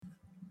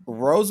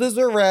Roses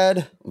are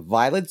red,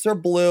 violets are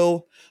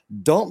blue.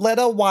 Don't let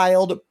a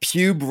wild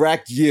pube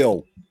wreck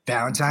you.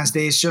 Valentine's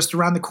Day is just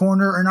around the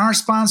corner, and our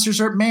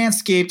sponsors at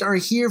Manscaped are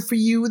here for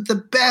you with the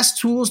best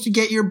tools to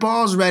get your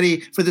balls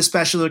ready for the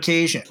special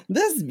occasion.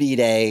 This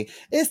V-Day,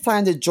 it's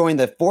time to join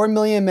the 4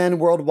 million men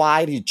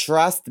worldwide who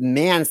trust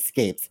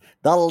Manscaped,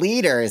 the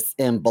leaders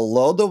in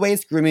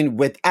below-the-waist grooming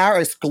with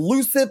our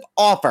exclusive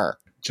offer.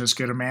 Just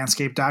go to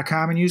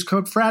manscaped.com and use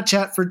code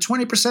FRATCHAT for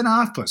 20%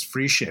 off plus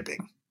free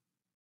shipping.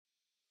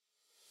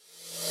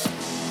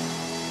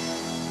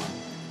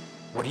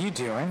 What are you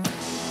doing?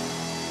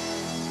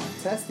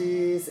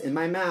 Testes in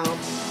my mouth.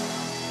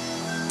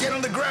 Get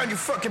on the ground, you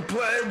fucking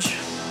pledge!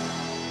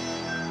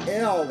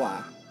 Ew.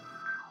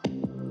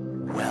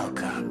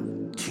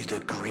 Welcome to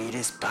the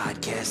greatest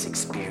podcast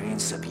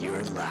experience of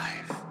your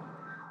life.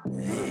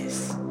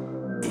 This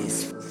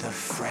is the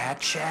Frat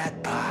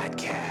Chat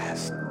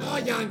Podcast. All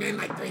young men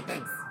like three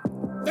things.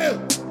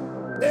 Food,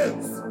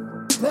 booze,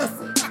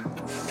 pussy.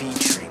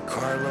 Featuring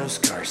Carlos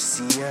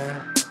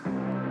Garcia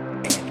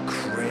and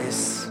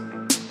Chris Moore.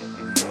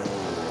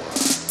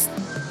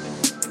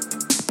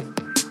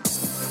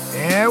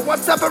 And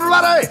what's up,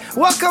 everybody?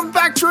 Welcome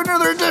back to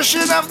another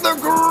edition of the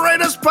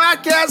greatest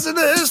podcast in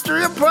the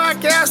history of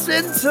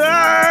podcasting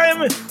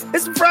time.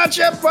 It's the Frat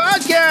Chat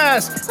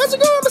Podcast. How's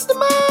it going, Mr.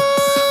 Mo?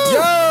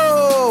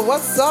 Yo,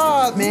 what's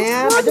up,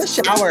 man? I just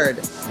showered.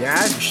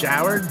 Yeah, you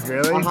showered?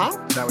 Really?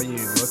 Uh-huh. Is that what you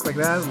look like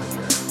that? Like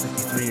you're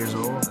 53 years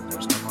old and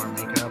there's no more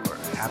makeup or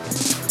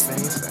happiness in your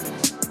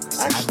face?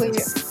 Actually,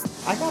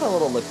 I got a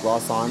little lip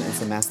gloss on and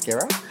some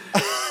mascara.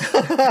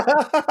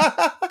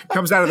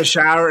 Comes out of the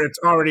shower, it's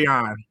already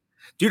on.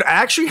 Dude, I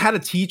actually had a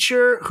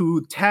teacher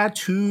who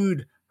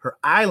tattooed her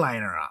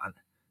eyeliner on.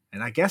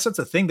 And I guess that's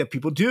a thing that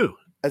people do.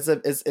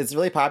 It's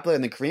really popular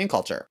in the Korean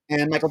culture.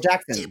 And Michael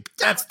Jackson.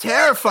 That's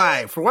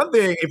terrifying. For one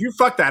thing, if you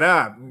fuck that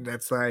up,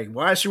 that's like,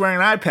 why is she wearing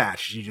an eye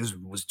patch? She just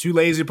was too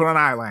lazy to put on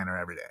eyeliner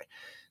every day.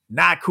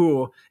 Not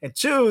cool. And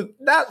two,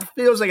 that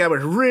feels like I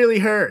would really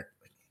hurt.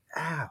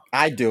 Ow.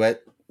 I'd do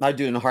it. I'd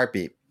do it in a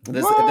heartbeat. If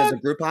there's a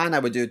Groupon, I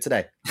would do it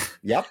today.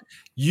 Yep.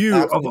 You,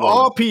 Absolutely. of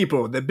all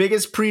people, the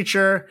biggest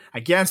preacher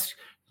against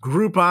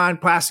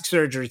Groupon, plastic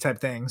surgery type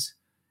things,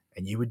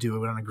 and you would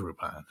do it on a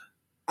Groupon.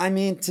 I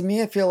mean, to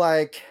me, I feel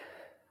like,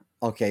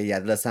 okay, yeah,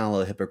 that does sound a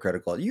little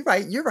hypocritical. You're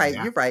right.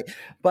 Yeah.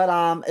 But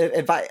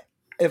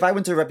if I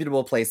went to a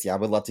reputable place, yeah, I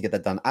would love to get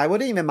that done. I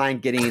wouldn't even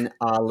mind getting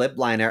a lip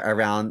liner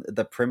around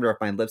the perimeter of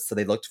my lips so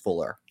they looked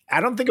fuller.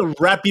 I don't think a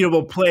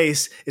reputable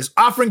place is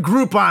offering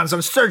Groupons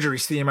on surgery,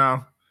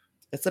 Stemo.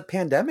 It's a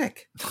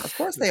pandemic. Of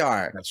course they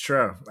are. That's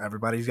true.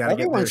 Everybody's got to get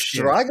their Everyone's shit.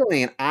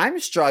 struggling. I'm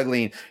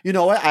struggling. You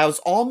know what? I was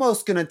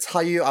almost going to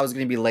tell you I was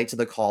going to be late to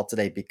the call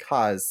today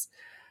because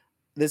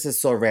this is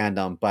so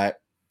random,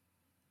 but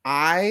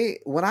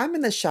when I'm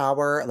in the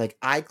shower, like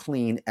I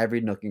clean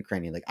every nook and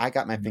cranny. Like I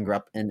got my finger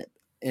up in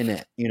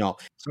it, you know.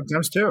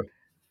 Sometimes two.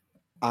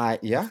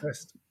 Yeah.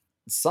 Fist.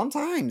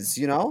 Sometimes,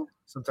 you know.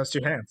 Sometimes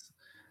two hands.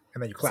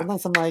 And then you clap.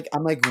 Sometimes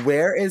I'm like,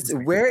 where is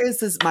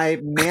this my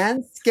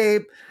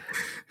Manscaped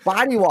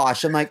body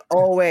wash? I'm like,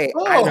 oh wait,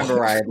 I remember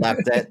where I had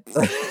left it.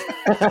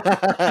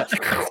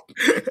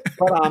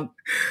 But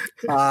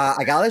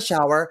I got out of the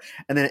shower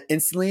and then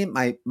instantly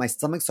my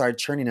stomach started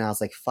churning and I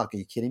was like, fuck, are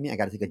you kidding me? I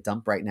gotta take a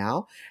dump right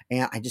now.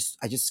 And I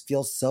just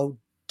feel so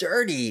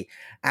dirty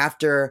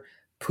after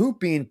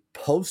pooping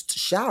post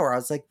shower. I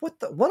was like, what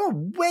a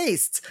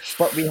waste.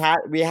 But we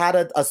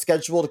had a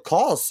scheduled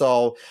call,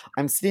 so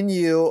I'm sitting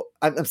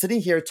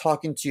here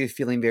talking to you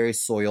feeling very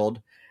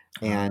soiled,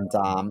 and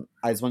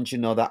I just want you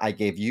to know that I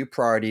gave you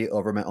priority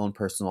over my own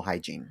personal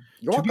hygiene.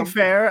 You're welcome. To be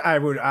fair, I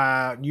would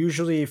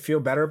usually feel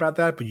better about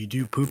that, but you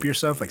do poop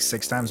yourself like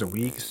 6 times a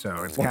week,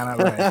 so it's kind of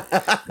like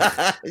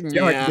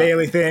like a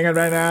daily thing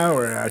right now,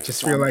 or I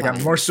just feel like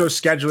I'm more so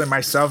scheduling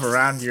myself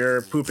around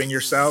your pooping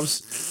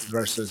yourselves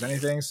versus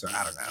anything. So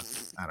I don't know.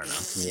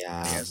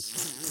 Yeah.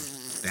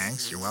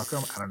 Thanks. You're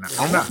welcome. I don't know.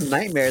 I have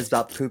nightmares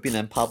about pooping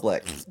in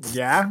public.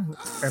 Yeah,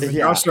 and then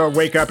you also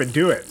wake up and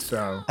do it.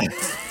 So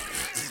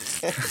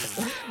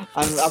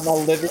I'm a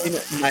living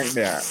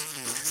nightmare.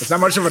 It's not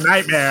much of a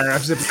nightmare.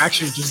 I'm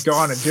actually just go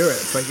on and do it.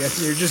 It's like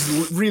you're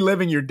just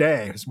reliving your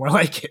day. It's more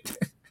like it.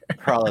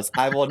 Carlos,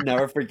 I will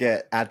never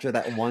forget after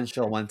that one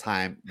show one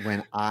time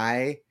when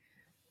I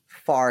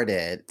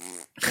farted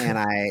and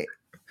I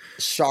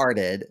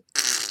sharded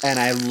and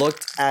I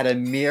looked at a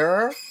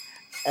mirror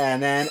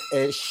and then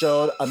it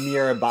showed a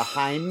mirror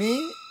behind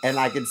me and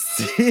I could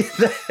see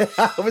that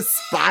I was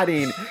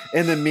spotting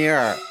in the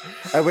mirror.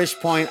 At which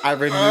point I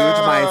removed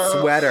my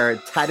sweater,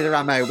 tied it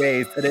around my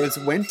waist, and it was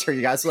winter.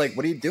 You guys were like,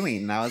 what are you doing?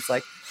 And I was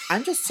like,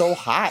 I'm just so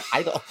hot.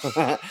 I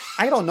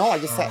don't know. I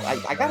just said,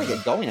 I got to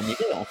get going. I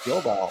maybe I don't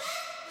feel well.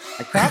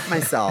 I crapped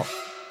myself.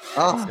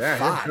 Oh, yeah,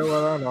 God. I feel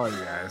well on all you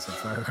guys. It's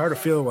hard to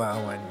feel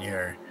well when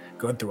you're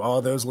going through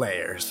all those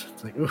layers.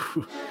 It's like,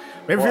 ooh.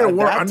 Maybe if you had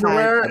wore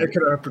underwear, it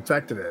could have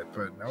protected it,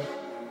 but nope.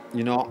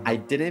 You know, I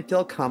didn't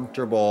feel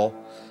comfortable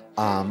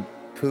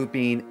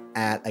pooping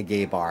at a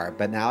gay bar,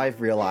 but now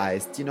I've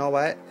realized, you know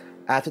what?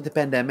 after the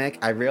pandemic,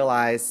 I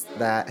realized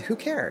that who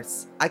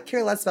cares? I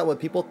care less about what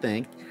people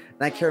think,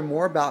 and I care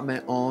more about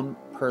my own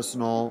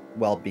personal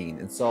well-being.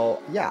 And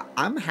so, yeah,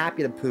 I'm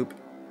happy to poop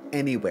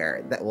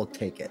anywhere that will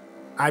take it.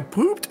 I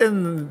pooped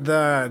in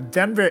the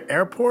Denver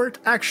airport,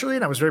 actually,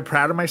 and I was very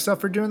proud of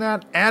myself for doing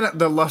that. And at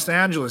the Los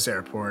Angeles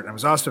airport, I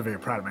was also very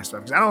proud of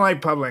myself because I don't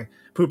like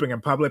pooping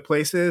in public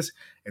places.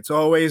 It's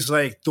always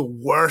like the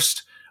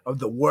worst of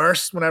the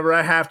worst whenever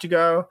I have to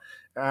go.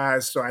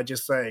 So I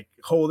just like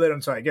hold it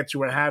until I get to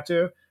where I have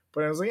to.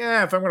 But I was like,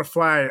 yeah, if I'm going to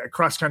fly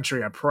across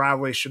country, I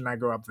probably should not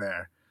go up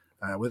there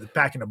with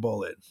packing a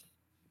bullet.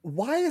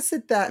 Why is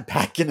it that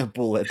packing a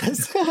bullet?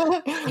 That's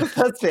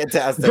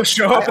fantastic. They'll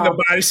show up in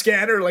the body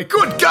scanner like,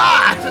 good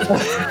God!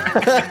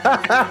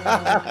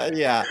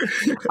 Yeah.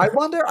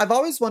 I've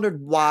always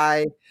wondered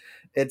why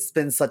it's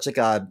been such like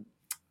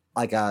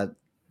a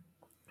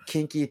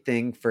kinky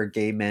thing for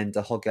gay men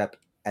to hook up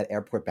at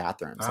airport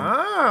bathrooms.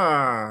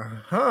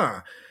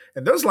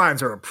 And those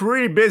lines are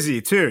pretty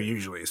busy too,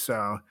 usually.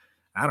 So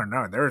I don't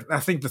know.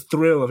 I think the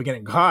thrill of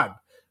getting caught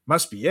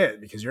must be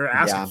it because you're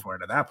asking for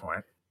it at that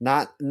point.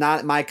 Not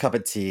my cup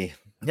of tea.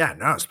 Yeah,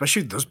 no,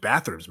 especially those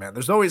bathrooms, man.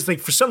 There's always like,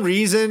 for some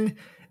reason,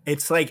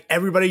 it's like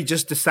everybody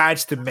just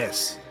decides to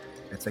miss.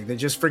 It's like they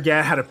just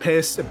forget how to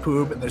piss and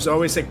poop, and there's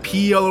always like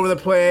pee all over the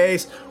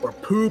place or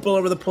poop all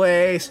over the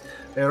place,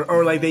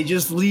 or like they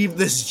just leave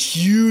this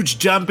huge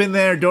dump in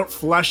there, don't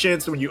flush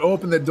it. So when you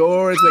open the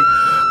door, it's like,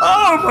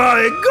 oh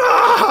my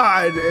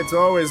God! It's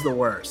always the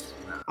worst.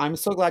 I'm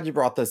so glad you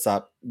brought this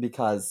up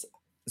because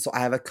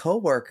I have a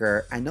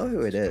coworker, I know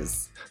who it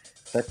is,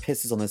 that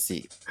pisses on the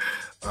seat.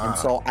 And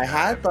so I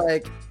had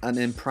like an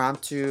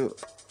impromptu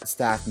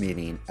staff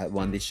meeting at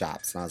one of these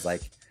shops, and I was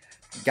like,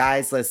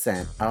 guys,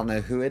 listen, I don't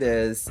know who it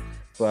is,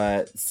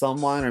 but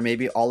someone or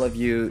maybe all of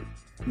you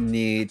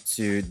need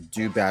to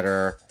do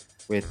better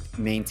with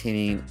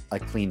maintaining a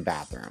clean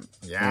bathroom.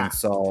 Yeah. And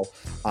so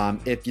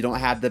if you don't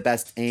have the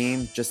best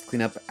aim, just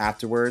clean up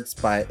afterwards.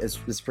 But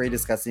it's pretty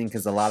disgusting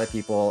because a lot of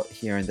people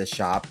here in this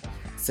shop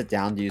sit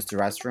down to use the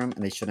restroom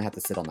and they shouldn't have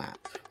to sit on that.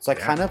 So I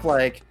kind of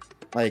like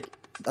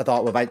I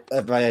thought, well,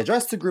 if I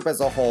address the group as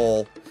a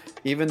whole,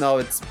 even though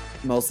it's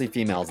mostly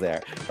females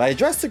there, if I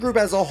address the group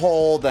as a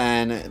whole,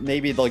 then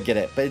maybe they'll get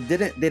it. But they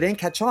didn't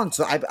catch on.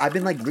 So I've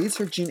been like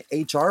researching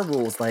HR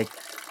rules, like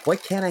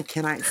what can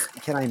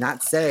I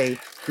not say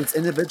to this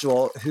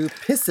individual who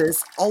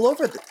pisses all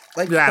over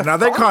they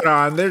caught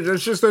on.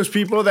 There's just those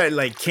people that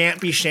like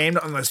can't be shamed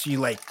unless you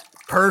like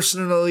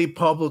personally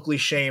publicly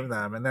shame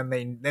them, and then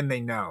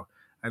they know.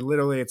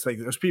 It's like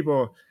those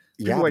people.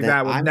 People like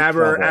that will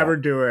never ever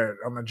do it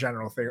on the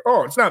general thing.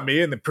 Oh, it's not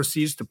me, and it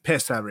proceeds to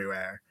piss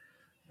everywhere.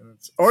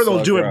 Or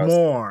they'll do it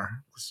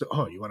more.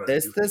 So, you want to?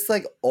 There's this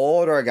like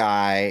older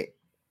guy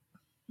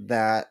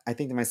that I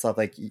think to myself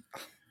like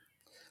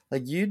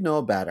you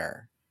know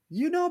better.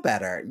 You know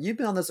better. You've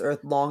been on this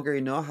earth longer.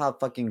 You know how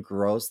fucking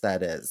gross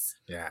that is.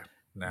 Yeah.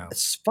 No.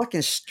 It's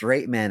fucking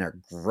straight men are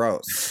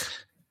gross.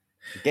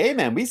 Gay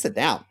men, we sit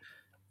down.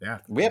 Yeah.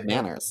 We have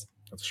manners.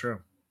 That's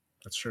true.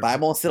 But I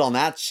won't sit on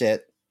that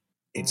shit.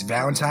 It's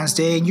Valentine's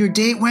Day and your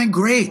date went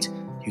great.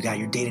 You got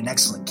your date an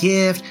excellent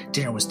gift,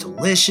 dinner was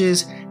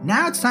delicious.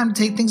 Now it's time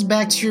to take things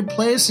back to your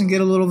place and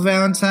get a little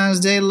Valentine's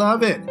Day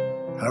lovin'.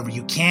 However,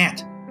 you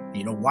can't.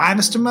 You know why,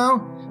 Mr.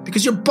 Mo?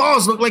 Because your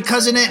balls look like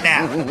Cousin It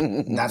now.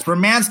 That's where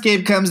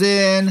Manscaped comes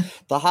in.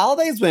 The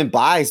holidays went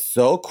by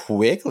so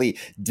quickly.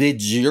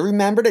 Did you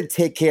remember to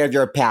take care of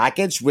your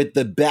package with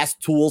the best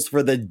tools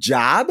for the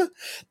job?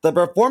 The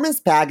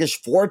Performance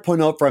Package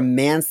 4.0 from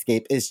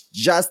Manscaped is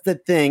just the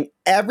thing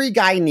every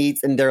guy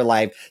needs in their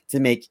life to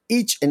make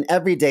each and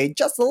every day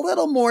just a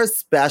little more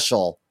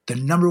special. The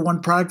number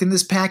one product in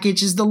this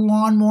package is the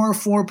Lawnmower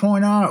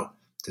 4.0.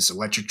 This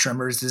electric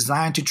trimmer is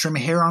designed to trim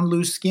hair on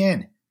loose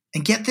skin.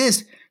 And get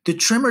this, the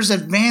trimmer's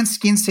advanced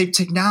skin-safe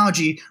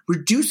technology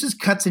reduces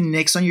cuts and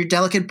nicks on your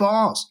delicate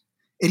balls.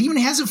 It even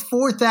has a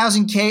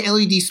 4000K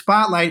LED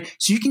spotlight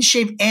so you can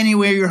shave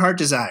anywhere your heart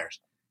desires.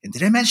 And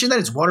did I mention that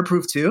it's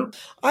waterproof too?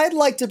 I'd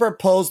like to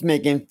propose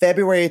making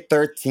February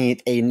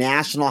 13th a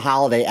national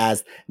holiday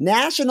as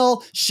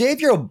National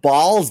Shave Your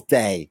Balls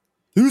Day.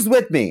 Who's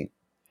with me?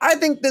 I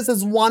think this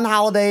is one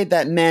holiday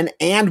that men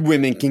and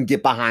women can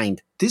get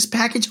behind. This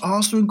package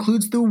also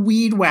includes the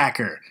Weed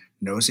Whacker,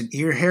 nose and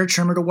ear hair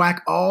trimmer to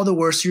whack all the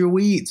worst of your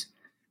weeds.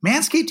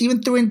 Manscaped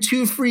even threw in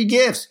 2 free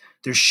gifts,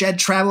 their Shed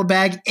Travel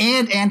Bag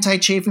and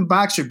Anti-Chafing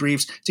Boxer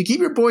Briefs to keep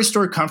your boys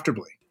stored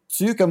comfortably.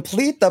 To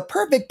complete the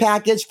perfect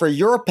package for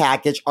your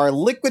package are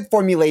liquid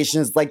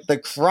formulations like the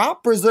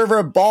Crop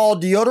Preserver Ball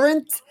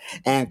Deodorant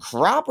and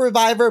Crop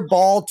Reviver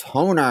Ball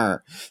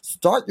Toner.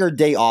 Start your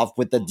day off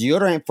with the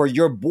deodorant for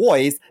your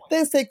boys,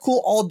 then stay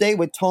cool all day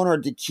with toner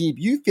to keep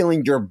you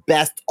feeling your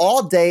best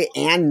all day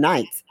and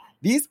night.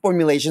 These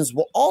formulations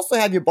will also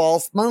have your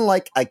balls smelling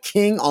like a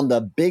king on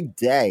the big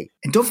day.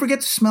 And don't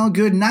forget to smell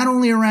good not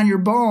only around your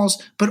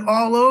balls, but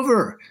all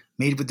over.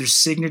 Made with their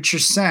signature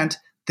scent,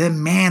 Then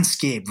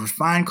Manscaped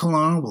Refined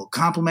Cologne will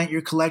complement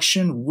your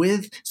collection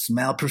with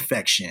smell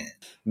perfection.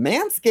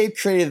 Manscaped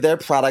created their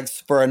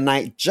products for a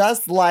night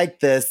just like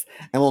this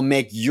and will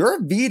make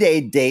your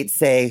V-Day date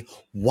say,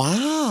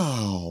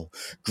 wow,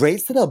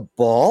 great set of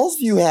balls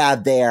you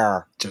have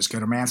there. Just go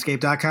to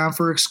manscaped.com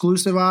for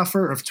exclusive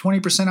offer of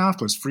 20% off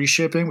plus free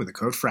shipping with the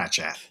code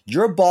FRATCHAT.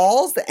 Your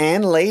balls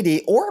and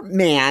lady or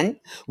man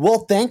will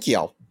thank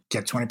you.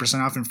 Get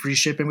 20% off and free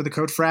shipping with the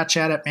code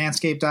FRATCHAT at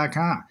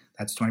manscaped.com.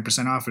 That's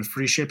 20% off and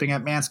free shipping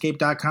at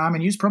manscaped.com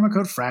and use promo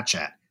code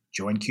FRATCHAT.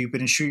 Join Cupid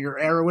and shoot your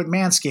arrow with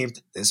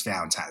Manscaped this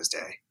Valentine's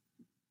Day.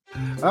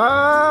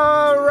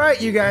 All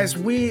right, you guys,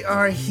 we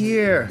are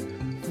here.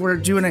 We're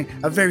doing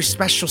a very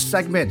special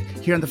segment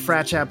here on the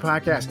Frat Chat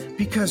Podcast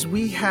because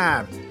we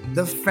have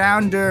the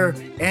founder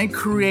and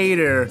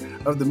creator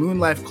of the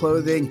Moonlife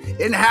Clothing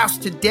in-house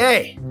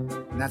today.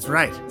 And that's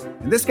right.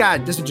 And this guy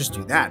doesn't just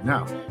do that.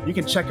 No, you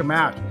can check him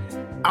out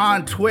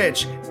on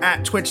Twitch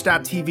at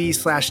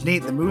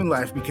twitch.tv/Nate the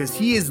Moonlife because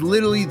he is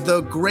literally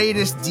the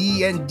greatest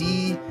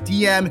D&D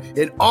DM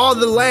in all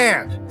the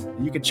land.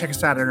 And you can check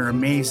us out on our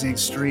amazing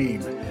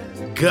stream,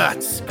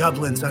 Guts,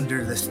 Goblins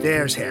Under the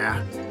Stairs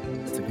here.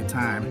 It's a good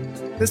time.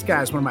 This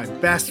guy is one of my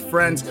best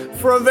friends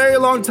for a very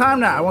long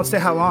time now. I won't say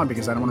how long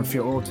because I don't want to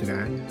feel old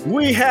today.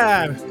 We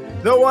have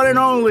the one and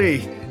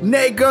only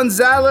Nate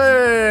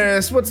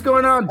Gonzalez. What's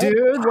going on,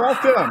 dude?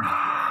 Welcome.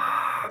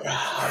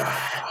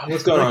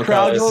 What's going on, The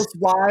crowd guys? goes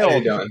wild. How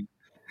you doing?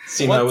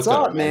 Simo, What's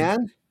up, man?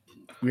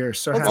 We are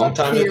so What's happy. up,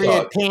 time to period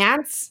talk.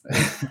 pants?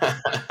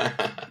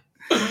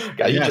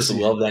 God, you Yes. just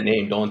love that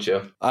name, don't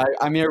you?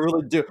 I mean, I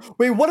really do.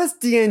 Wait, what is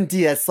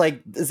D&D? It's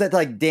like, is that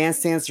like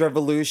Dance Dance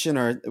Revolution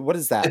or what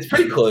is that? It's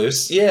pretty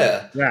close,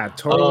 yeah. Yeah,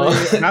 totally.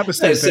 Not the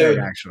same So-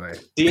 thing, actually.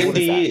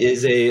 D&D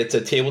it's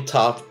a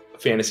tabletop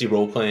fantasy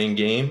role-playing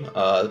game.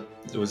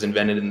 It was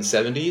invented in the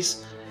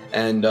 70s.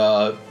 And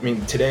I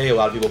mean, today a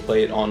lot of people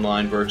play it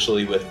online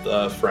virtually with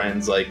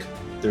friends, like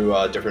through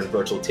different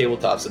virtual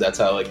tabletops. So that's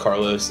how like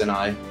Carlos and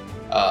I,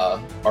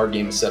 our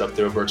game is set up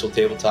through a virtual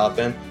tabletop.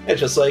 And it's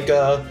just like,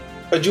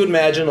 but you would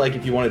imagine like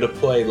if you wanted to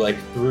play like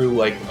through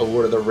like a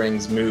Lord of the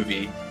Rings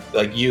movie,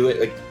 like you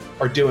like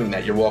are doing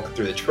that. You're walking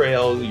through the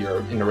trail,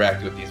 you're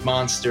interacting with these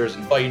monsters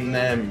and fighting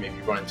them. You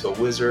maybe run into a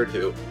wizard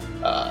who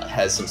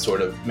has some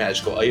sort of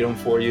magical item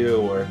for you,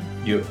 or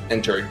you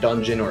enter a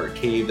dungeon or a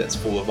cave that's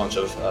full of a bunch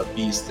of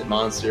beasts and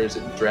monsters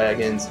and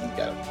dragons, and you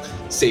gotta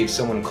save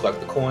someone and collect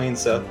the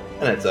coins. So,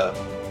 and it's a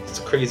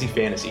crazy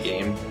fantasy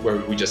game where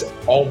we just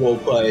all role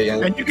play.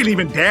 And you can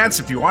even dance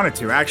if you wanted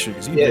to, actually.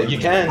 'cause Yeah, you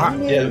can. I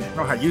Yeah. don't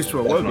know how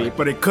useful it would be, Definitely.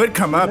 but it could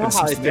come I up know in how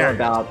some I feel scenarios.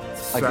 about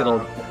like So-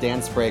 little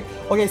dance break.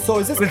 Okay, so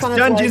is this But it's kind of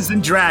Dungeons like,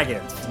 and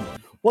Dragons.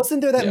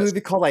 wasn't there that Yes. movie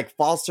called like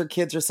Foster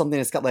Kids or something?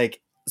 It's got like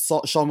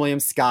Sean William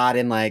Scott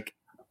and like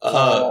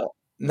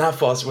Not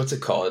Foster. What's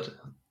it called?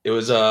 It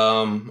was I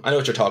know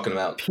what you're talking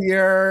about.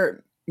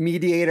 peer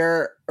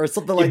mediator or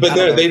something like But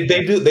that.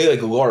 they like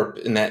LARP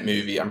in that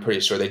movie. I'm pretty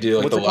sure they do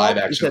like What's the it called? live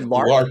You action said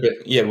LARP?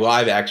 Yeah,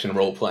 live action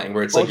role playing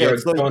where it's like Okay, you're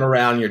so- going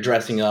around, you're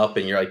dressing up,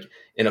 and you're like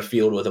in a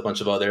field with a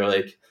bunch of other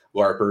like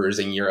LARPers,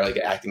 and you're like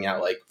acting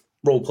out like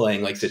role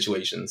playing like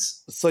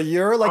situations. So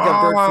you're like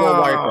a virtual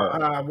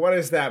wiper. What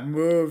is that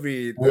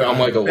movie? I'm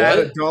like, a Bad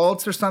what?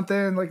 Adults or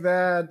something like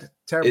that?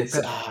 Terrible. It's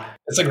like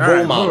All right, role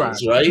move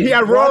models, on. right? Yeah,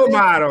 role Right?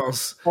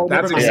 models. Oh,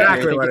 That's never mind.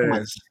 exactly Yeah, what thank you it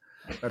so is.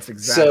 That's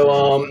exactly.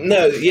 So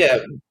no, yeah.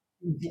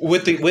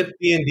 With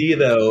D&D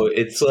though,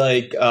 it's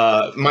like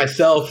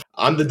myself,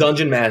 I'm the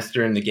dungeon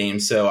master in the game,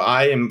 so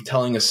I am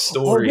telling a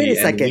story wait a and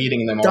second.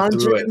 leading them all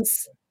through it.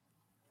 Dungeons.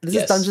 This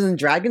Yes. is Dungeons and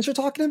Dragons you're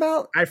talking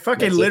about? I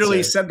fucking That's it,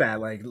 literally sir. said that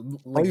like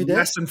you did?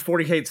 less than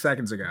 48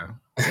 seconds ago.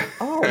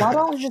 Oh, why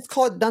don't you just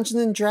call it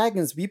Dungeons and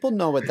Dragons? People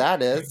know what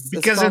that is.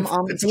 Because from,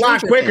 it's a lot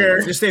Stranger quicker.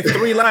 Things. Just say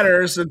 3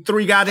 letters and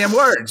 3 goddamn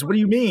words. What do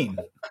you mean?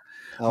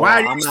 Oh,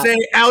 Why well, do I'm you not- say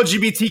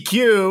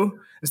LGBTQ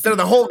instead of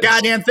the whole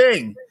goddamn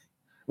thing?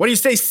 Why do you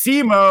say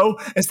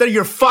SEMO instead of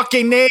your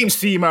fucking name,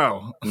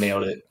 SEMO?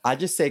 Nailed it. I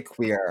just say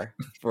queer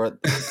for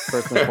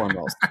first and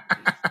foremost,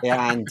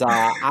 and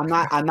I'm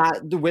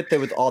not with it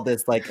with all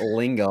this like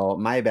lingo.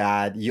 My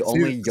bad. You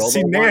only YOLO.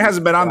 See, Nate once.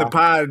 hasn't been on the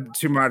pod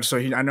too much, so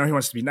I know he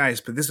wants to be nice,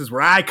 but this is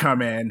where I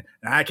come in,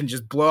 and I can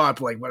just blow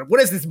up like,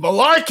 what is this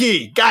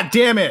malarkey? God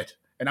damn it.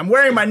 And I'm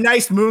wearing my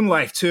nice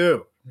Moonlife,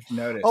 too.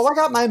 Notice. Oh, I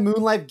got my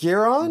Moonlife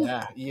gear on.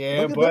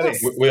 Yeah, Look at buddy.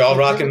 this. We all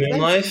rocking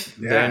Moonlife.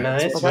 Yeah. Very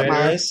nice. I Very got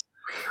mine. nice.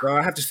 So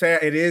I have to say,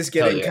 it is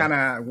getting yeah. kind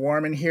of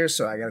warm in here,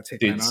 so I got to take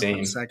Dude, mine off for same.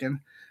 a second.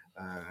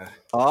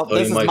 Oh, you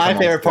this is might my come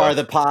on, favorite part bro. of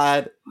the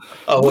pod.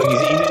 Oh,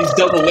 look, he's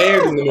double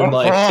layered in the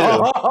Moonlife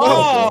too.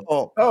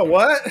 Oh, Oh,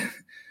 what?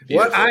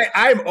 What Beautiful.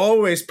 I'm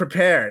always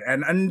prepared,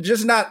 and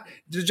just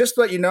to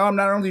let you know, I'm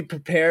not only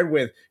prepared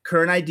with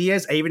current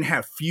ideas, I even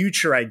have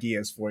future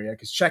ideas for you.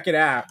 Because check it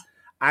out,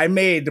 I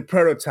made the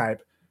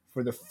prototype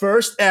for the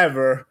first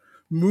ever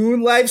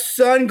Moonlife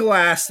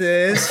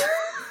sunglasses.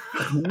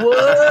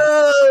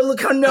 Whoa!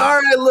 Look how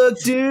gnarly I look,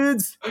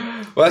 dudes.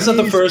 Well, that's not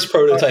the These first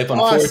prototype, are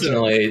awesome.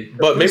 unfortunately.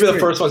 But maybe the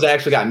first ones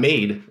actually got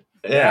made.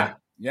 Yeah.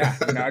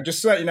 Yeah,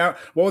 just so you know.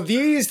 Well,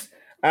 these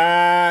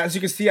As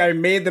you can see, I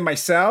made them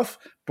myself,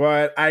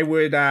 but I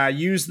would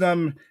use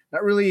them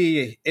not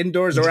really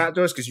indoors or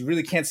outdoors because you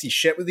really can't see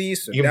shit with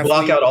these. So You can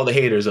block out all the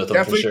haters with them for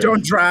definitely sure.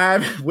 don't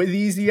drive with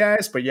these, you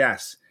guys. But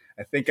yes,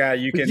 I think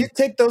you can. Did you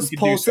take those you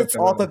can do post-its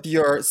something off with of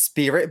your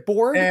spirit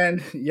board?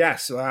 And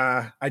yes,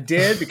 I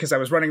did because I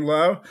was running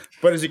low.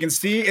 But as you can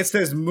see, it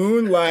says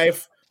Moon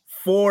Life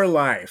for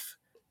life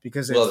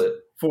because Love it's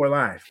it. for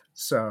life.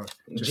 So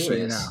just so you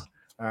Genius. know.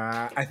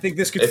 I think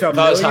this could If sell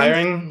I was millions.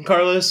 hiring,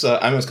 Carlos, I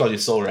almost called you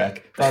Soul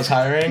Rack. If I was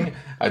hiring,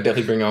 I'd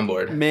definitely bring you on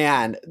board.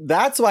 Man,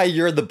 that's why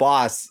you're the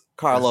boss,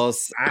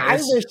 Carlos. I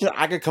Yes. wish that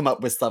I could come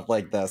up with stuff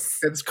like this.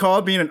 It's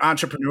called being an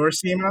entrepreneur,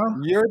 Simo.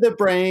 You're the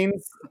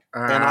brains,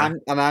 and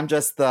I'm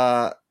just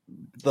the.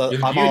 You're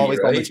the I'm beauty, always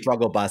on the right?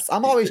 struggle bus.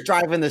 I'm always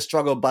driving the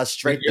struggle bus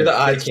straight. You're to the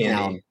eye Bridgetown.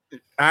 candy.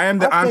 I am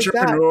the I'll take that.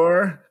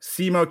 entrepreneur.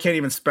 Simo can't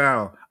even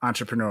spell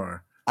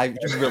entrepreneur. I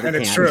really And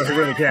it's can't. true, he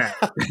really can't.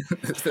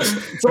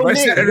 So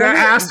If I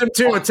asked him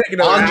to, it would take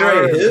another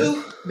hour. Andre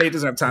who? Nate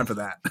doesn't have time for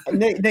that.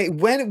 Nate,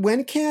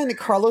 when can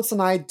Carlos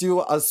and I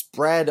do a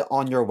spread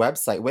on your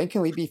website? When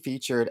can we be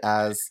featured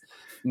as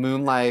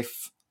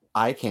Moonlife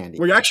Eye Candy?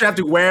 Well, you actually have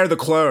to wear the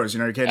clothes. You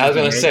know, you can't. I was just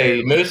gonna be say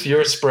naked. most of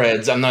your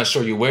spreads. I'm not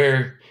sure you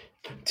wear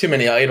too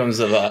many items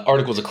of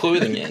articles of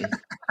clothing in.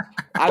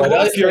 I But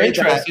will if you're say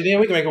interested, yeah,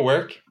 we can make it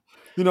work.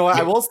 you know what?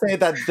 I will say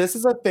that this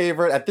is a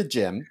favorite at the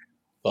gym.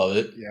 Love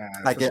it. Yeah,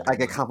 I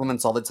get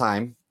compliments all the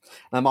time.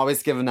 And I'm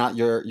always giving out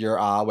your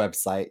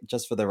website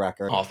just for the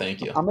record. Oh,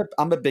 thank you.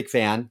 I'm a big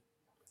fan.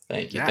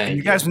 Thank you. Yeah, Thank and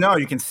you. you guys know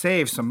you can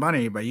save some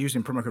money by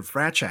using promo code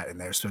FRATCHAT in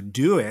there. So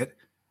do it,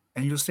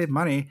 and you'll save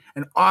money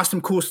and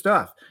awesome, cool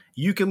stuff.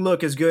 You can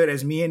look as good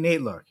as me and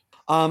Nate look.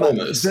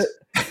 Almost.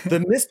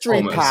 The mystery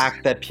Almost.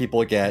 pack that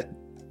people get,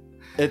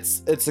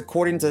 it's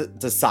according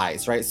to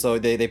size, right? So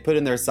they put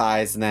in their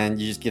size, and then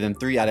you just give them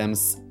 3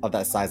 items of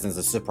that size as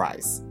a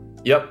surprise.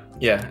 Yep.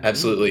 Yeah,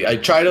 absolutely. I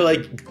try to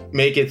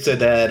make it so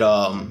that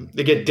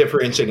they get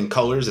differentiating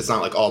colors. It's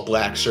not like all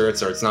black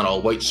shirts or it's not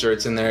all white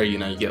shirts in there. You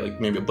know, you get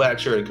maybe a black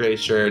shirt, a gray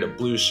shirt, a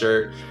blue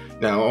shirt.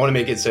 Now, I want to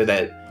make it so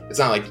that it's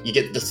not like you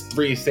get just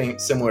 3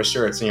 similar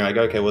shirts and you're like,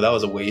 okay, well, that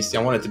was a waste.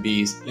 I want it to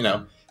be, you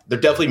know, they're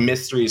definitely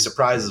mystery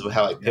surprises with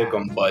how I pick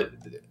them, but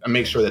I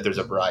make sure that there's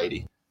a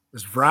variety.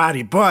 There's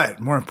variety, but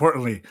more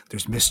importantly,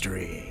 there's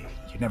mystery.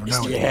 You never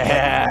know.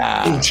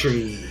 Yeah.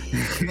 Intrigue.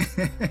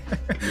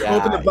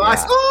 Open the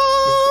box. yeah.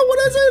 Oh,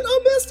 what is it?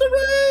 A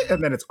mystery.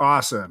 And then it's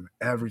awesome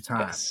every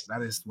time. Yes.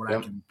 That is what I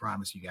can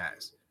promise you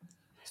guys.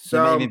 So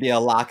So maybe a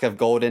lock of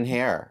golden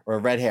hair or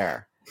red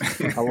hair.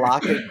 A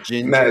lock of No,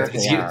 ginger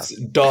it's, hair. it's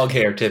dog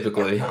hair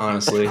typically,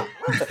 honally.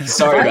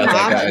 Sorry My about that,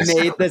 mom guys.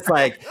 made this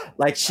like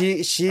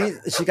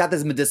she got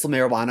this medicinal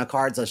marijuana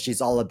card, so she's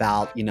all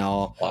about, you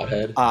know,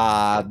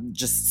 Pothead.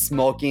 just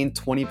smoking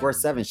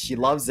 24/7. She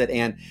loves it,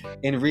 and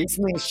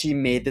recently she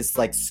made this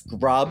like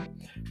scrub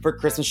for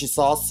Christmas. She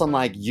saw some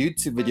like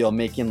YouTube video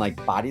making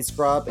like body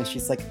scrub, and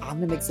she's like, I'm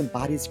gonna make some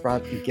body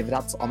scrub and give it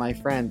out to all my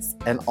friends.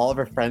 And all of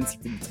her friends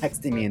have been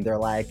texting me, and they're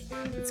like,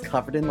 it's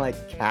covered in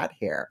like cat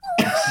hair.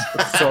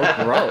 It's so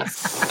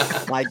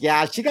gross. Like,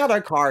 yeah, she got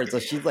her card, so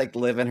she's like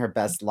living her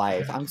best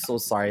life. I'm so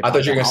sorry. I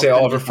thought you were about gonna say that.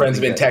 all of her friends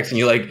have been texting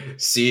you like,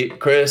 see,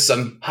 Chris,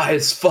 I'm high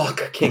as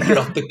fuck. I can't get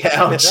off the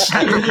couch.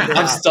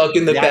 I'm stuck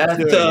in the Yeah,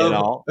 bathtub. too, you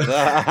know?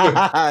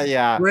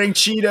 Yeah. bring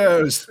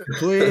Cheetos,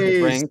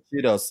 please. Bring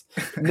Cheetos.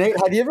 Nate,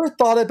 have you ever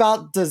thought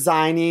about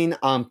designing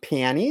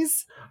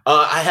panties?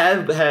 I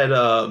have had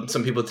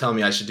some people tell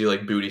me I should do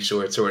like booty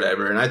shorts or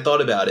whatever, and I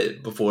thought about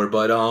it before,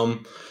 but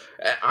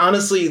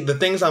honestly, the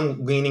things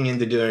I'm leaning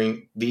into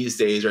doing these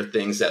days are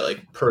things that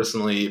like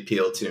personally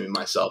appeal to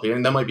myself.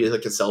 And that might be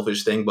like a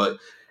selfish thing, but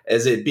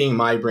as it being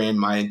my brand,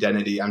 my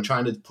identity, I'm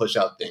trying to push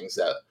out things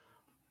that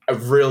I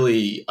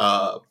really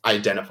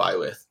identify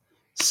with.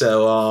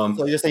 So,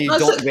 So you're saying you I'm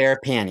don't not wear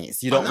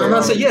panties? You don't I'm wear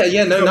not saying,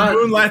 yeah, no, The not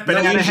Moonlight not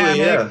Banana usually,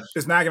 Hammock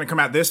is not going to come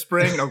out this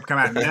spring. It'll come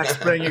out next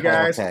spring, you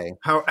guys. Okay.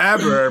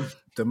 However,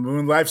 the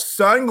Moonlife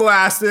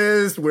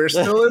sunglasses, we're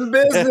still in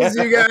business,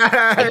 you I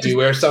guys. do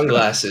wear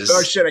sunglasses.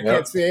 Oh shit, I Yep.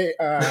 can't see.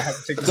 I have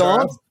to take this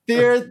Don't off.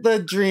 fear the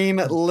dream,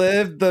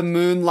 live the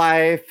moon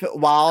life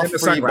while And the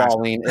sunglasses.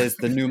 freeballing is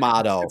the new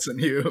motto. It's a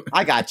new.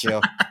 I got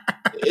you.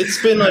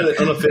 It's been an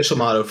unofficial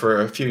motto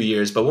for a few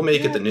years, but we'll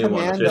make it the new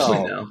one Commando.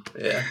 officially now.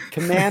 Yeah.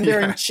 Commander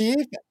in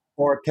chief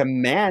or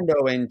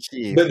commando in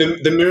chief?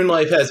 The moon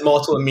life has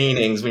multiple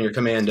meanings when you're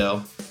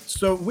commando.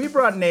 So we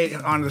brought Nate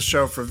onto the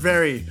show for a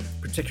very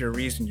particular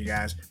reason, you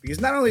guys, because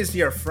not only is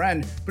he our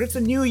friend, but it's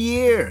a new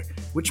year,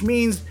 which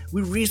means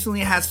we recently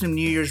had some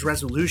New Year's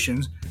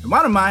resolutions, and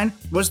one of mine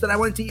was that I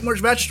wanted to eat more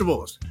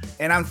vegetables,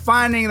 and I'm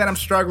finding that I'm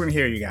struggling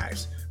here, you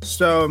guys.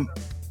 So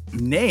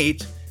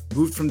Nate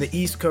moved from the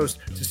East Coast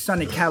to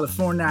sunny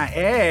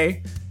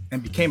California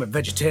and became a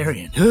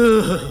vegetarian.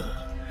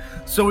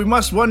 So we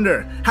must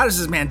wonder, how does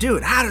this man do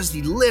it? How does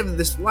he live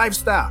this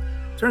lifestyle?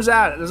 Turns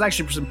out there's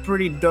actually some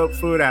pretty dope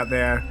food out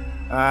there,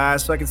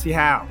 so I can see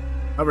how.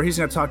 However, he's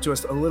going to talk to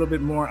us a little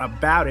bit more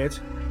about it,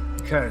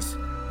 because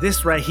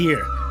this right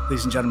here,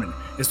 ladies and gentlemen,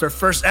 is our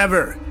first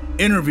ever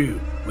interview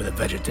with a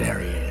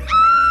vegetarian.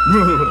 You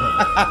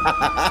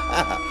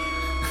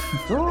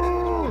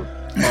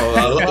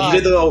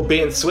did the old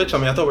bait and switch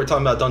on me. I thought we were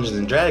talking about Dungeons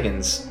and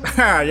Dragons.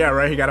 Yeah,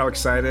 right. He got all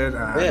excited.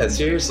 Yeah,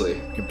 seriously.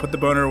 You can put the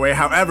boner away.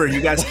 However,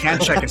 you guys can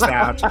check us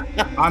out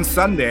on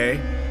Sunday.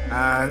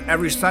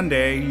 Every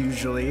Sunday,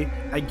 usually.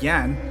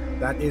 Again,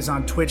 that is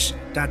on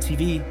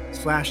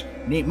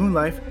twitch.tv/Nate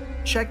Moonlife.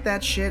 Check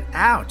that shit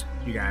out,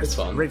 you guys. It's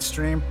fun. Great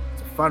stream.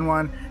 It's a fun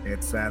one.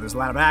 It's there's a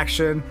lot of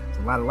action. There's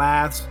a lot of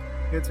laughs.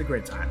 It's a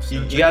great time. So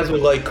You guys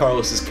would like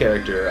Carlos's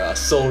character,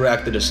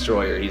 Solrak the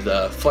Destroyer. He's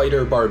a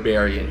fighter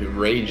barbarian who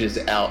rages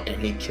out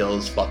and he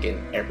kills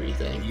fucking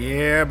everything.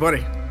 yeah,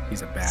 buddy.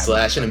 He's a bad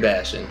Slashing and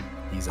bashing.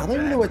 He's a I don't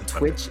even bad know what motherfucker.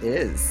 Twitch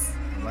is.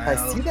 I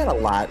Well, see that a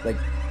lot, like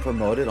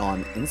promoted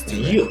on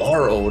Instagram. You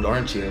are old,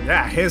 aren't you?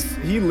 Yeah,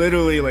 he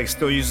literally like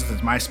still uses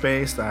his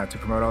MySpace to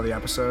promote all the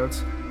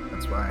episodes.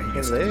 That's why he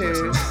gets to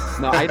Hello.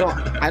 listen. No,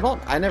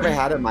 I never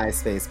had a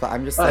MySpace, but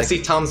I'm just Oh, I like,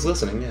 see Tom's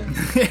listening, yeah.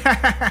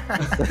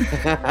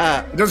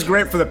 It does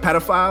great for the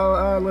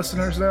pedophile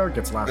listeners, though. It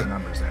gets lots of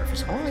numbers there for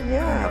some Oh, reason.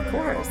 yeah, I of don't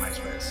know course. about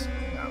MySpace.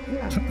 No.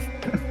 yeah.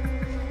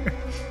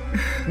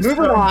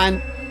 Moving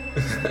on.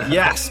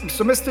 Yes.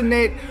 So, Mr.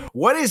 Nate,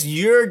 what is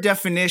your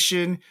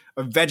definition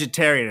of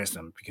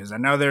vegetarianism? Because I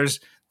know there's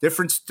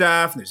different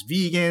stuff. There's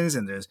vegans,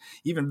 and there's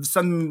even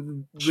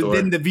some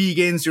within the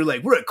vegans. You're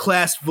like, we're a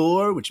class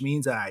 4, which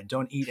means I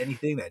don't eat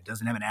anything that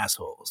doesn't have an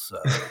asshole. So,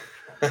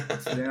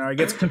 it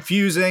gets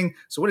confusing.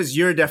 So, what is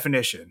your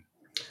definition?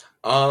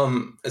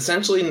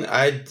 Essentially,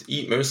 I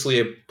eat mostly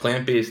a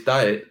plant-based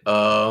diet.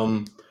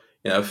 Food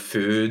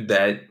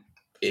that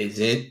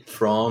isn't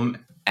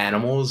from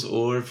animals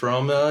or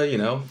from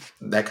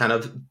that kind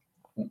of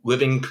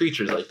living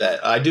creatures like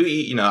that. I do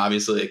eat,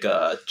 obviously like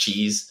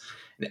cheese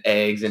and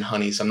eggs and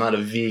honey. So I'm not a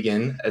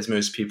vegan as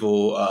most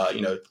people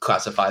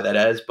classify that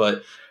as.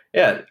 But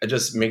yeah, I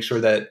just make sure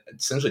that I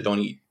essentially don't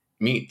eat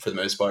meat for the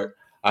most part.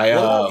 What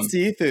about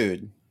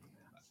seafood?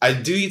 I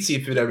do eat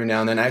seafood every now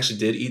and then. I actually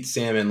did eat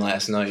salmon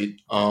last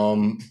night.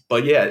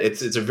 But yeah,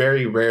 it's a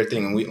very rare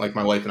thing. And we, like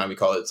my wife and I, we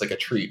call it's like a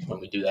treat when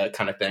we do that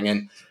kind of thing.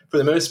 And for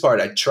the most part,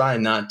 I try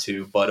not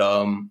to. But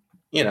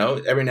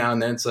every now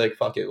and then it's like,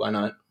 fuck it, why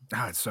not?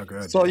 Oh, it's so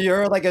good. So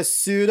you're like a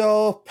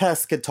pseudo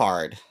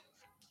pescatard.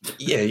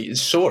 Yeah,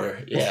 sure.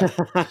 Yeah.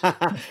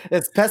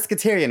 It's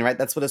pescatarian, right?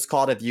 That's what it's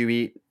called if you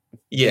eat.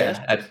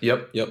 Yeah.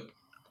 Yep.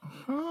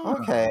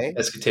 Okay.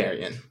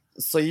 Pescatarian.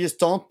 So you just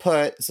don't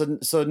put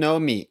so no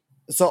meat.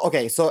 So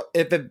okay, so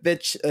if a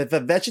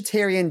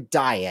vegetarian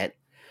diet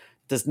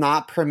does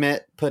not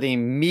permit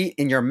putting meat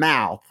in your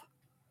mouth,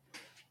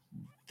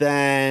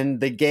 then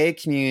the gay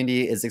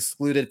community is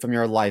excluded from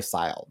your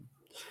lifestyle.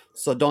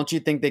 So don't you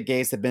think that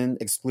gays have been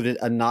excluded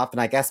enough? And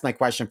I guess my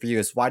question for you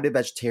is, why do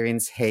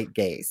vegetarians hate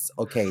gays?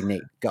 Okay,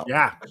 Nate, go.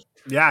 Yeah.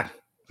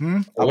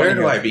 Where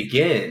do I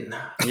begin?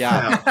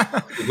 Yeah.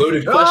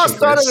 Loaded It all question.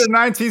 started Chris. in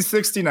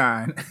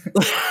 1969.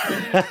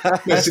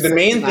 No, see, the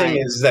main thing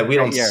is that we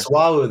don't here.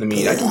 swallow the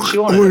meat. I can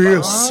chew on it.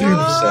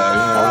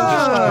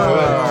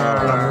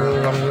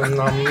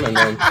 And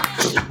then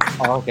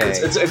Okay.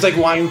 it's like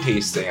wine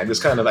tasting. I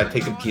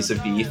take a piece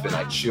of beef and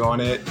I chew on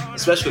it,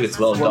 especially if it's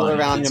well Swirl it done.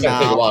 around It's your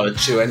gonna take a mouth. while to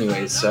chew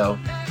anyways. So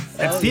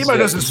And Timo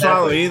doesn't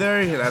swallow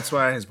either. That's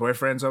why his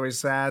boyfriend's always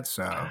sad.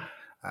 So,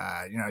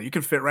 you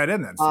can fit right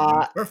in then.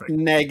 So perfect.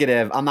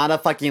 Negative. I'm not a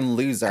fucking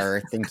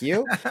loser. Thank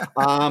you.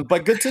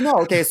 But good to know.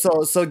 Okay,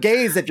 so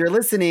gays, if you're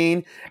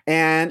listening,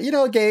 and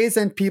gays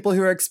and people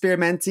who are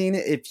experimenting,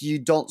 if you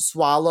don't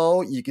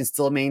swallow, you can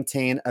still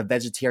maintain a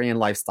vegetarian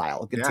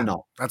lifestyle. Good to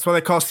know. That's why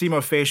they call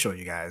Simo facial,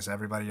 you guys.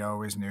 Everybody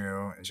always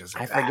knew. It's just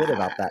I like, forget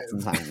about that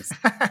sometimes.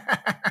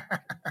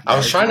 I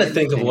was trying to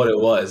think of what it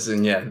was,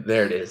 and yeah,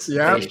 there it is.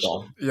 Yep.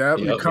 Facial. Yep,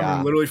 you Yep. come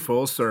Yeah. literally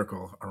full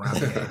circle around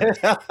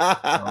the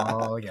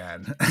all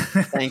again.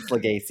 Thanks,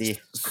 Legacy.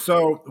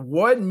 So,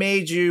 what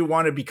made you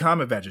want to become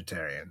a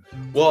vegetarian?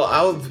 Well,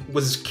 I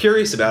was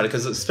curious about it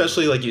because,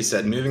 especially like you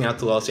said, moving out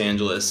to Los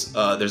Angeles,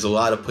 there's a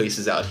lot of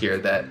places out here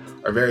that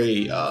are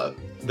very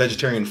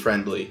vegetarian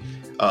friendly.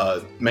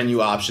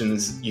 Menu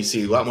options you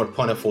see a lot more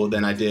plentiful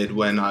than I did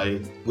when I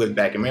lived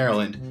back in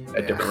Maryland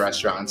at different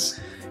restaurants.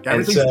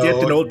 Everything's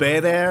dipped in Old Bay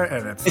there,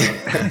 and it's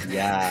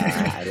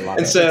Yeah, I love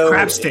And it. so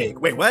crab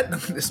steak. Wait, what?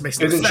 This makes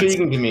no it was sense.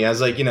 intriguing to me. I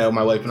was like,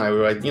 my wife and I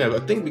were like, I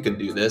think we could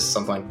do this,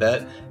 something like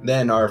that.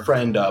 Then our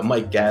friend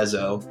Mike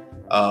Gazzo,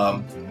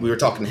 we were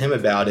talking to him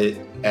about it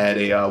at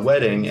a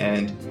wedding,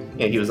 and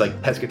he was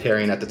like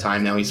pescatarian at the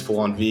time. Now he's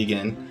full on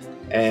vegan,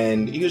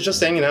 and he was just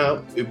saying,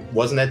 it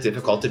wasn't that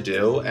difficult to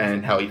do,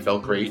 and how he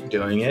felt great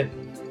doing it.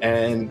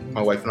 And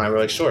my wife and I were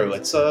like, sure,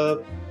 let's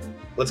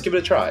give it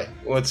a try.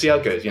 Let's see how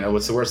it goes.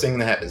 What's the worst thing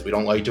that happens? We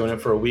don't like doing it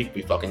for a week.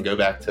 We fucking go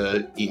back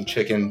to eating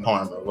chicken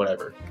parm or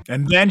whatever.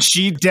 And then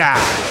she died.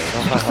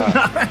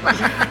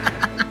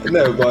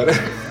 No, but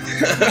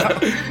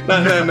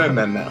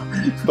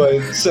no.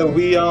 But so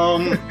we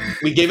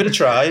gave it a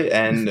try,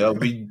 and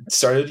we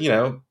started,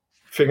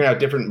 figuring out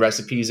different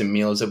recipes and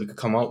meals that we could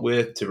come up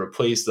with to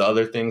replace the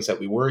other things that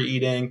we were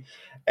eating,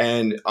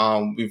 and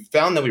we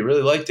found that we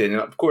really liked it. And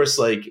of course,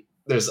 like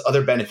there's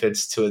other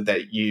benefits to it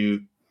that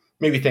you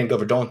maybe think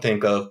of or don't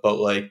think of, but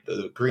like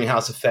the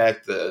greenhouse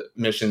effect, the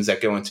emissions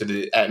that go into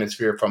the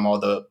atmosphere from all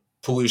the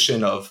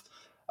pollution of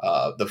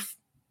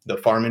the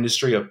farm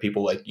industry, of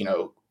people like,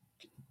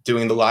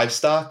 doing the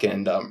livestock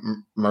and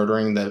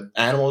murdering the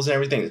animals and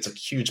everything. It's a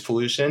huge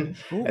pollution.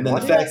 Ooh, and then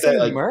what the did I fact say, that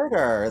like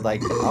murder,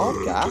 like,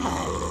 oh god,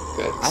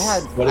 I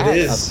had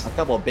a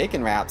couple of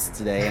bacon wraps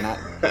today, and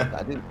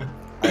I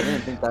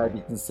didn't think that would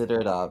be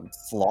considered a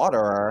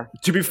slaughter.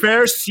 To be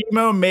fair,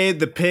 Simo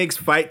made the pigs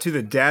fight to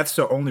the death,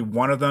 so only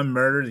one of them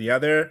murdered the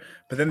other.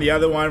 But then the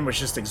other one was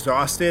just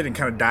exhausted and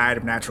kind of died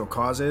of natural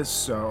causes.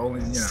 So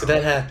only, So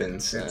that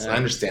happens. I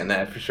understand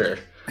that for sure.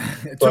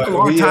 It took a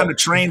long time to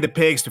train the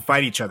pigs to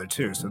fight each other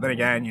too. So then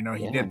again, he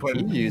did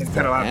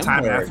spend a lot of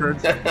time and effort.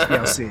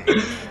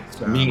 TLC.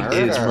 So. Meat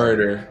is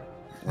murder.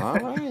 All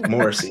right.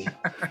 Morrissey.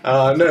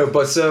 No,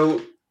 but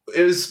so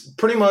it was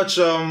pretty much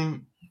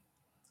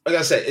like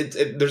I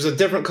said, there's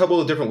a couple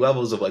of different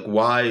levels of like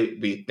why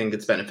we think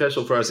it's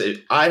beneficial for us.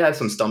 I had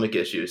some stomach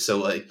issues, so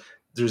like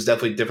there's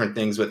definitely different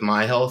things with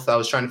my health I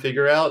was trying to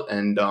figure out,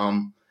 and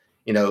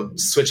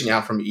switching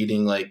out from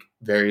eating like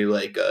very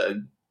like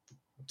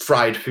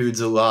fried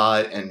foods a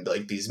lot and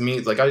like these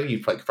meats. Like I would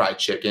eat like fried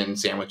chicken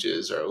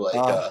sandwiches or like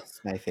it's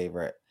my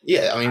favorite.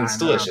 Yeah, I mean it's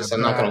delicious.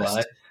 I'm not gonna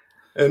lie.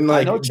 And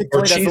like, I know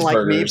Chick-fil-A doesn't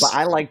like me, but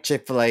I like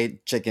Chick-fil-A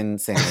chicken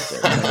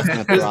sandwiches.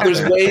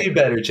 There's way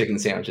better chicken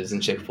sandwiches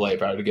than Chick-fil-A.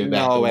 Probably to go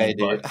back. No way,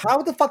 dude.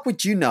 How the fuck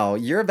would you know?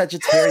 You're a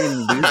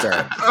vegetarian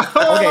loser.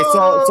 Okay,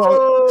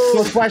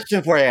 so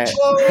question for you.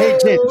 Hey,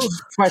 Ginge,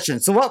 question.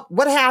 So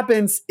what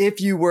happens if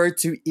you were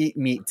to eat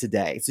meat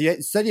today? So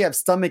you said you have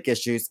stomach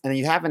issues and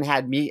you haven't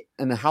had meat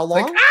in how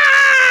long?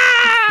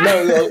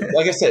 No,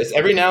 like I said, it's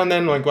every now and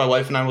then, like my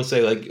wife and I will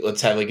say, like,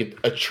 let's have like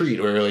a treat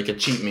or like a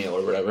cheat meal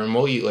or whatever, and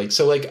we'll eat like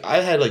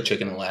I had like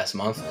chicken in the last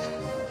month.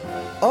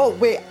 Oh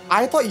wait,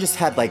 I thought you just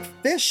had like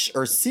fish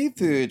or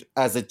seafood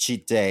as a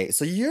cheat day.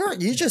 So you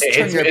just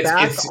turn your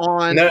back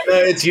on. No,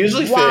 it's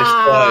usually fish, but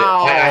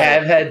I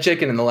have had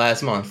chicken in the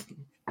last month.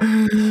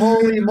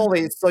 Holy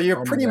moly! So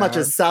you're pretty much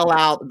a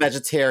sellout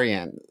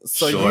vegetarian.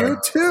 So you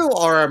too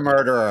are a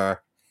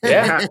murderer.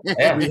 Yeah.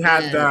 We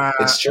had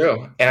it's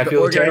true, and I the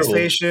feel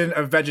organization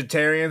terrible. of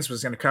vegetarians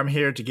was going to come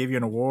here to give you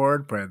an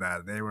award, but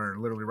they were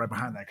literally right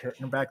behind that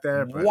curtain back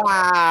there. But,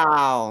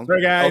 wow!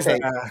 Sorry, guys.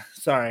 Okay.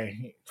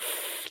 Sorry.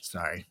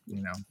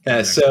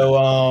 Yeah.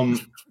 So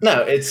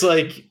no, it's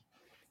like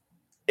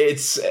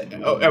it's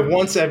a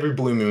once every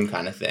blue moon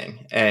kind of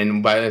thing,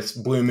 and by this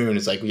blue moon,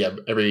 it's like we have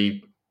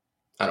every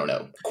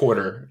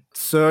quarter.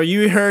 So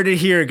you heard it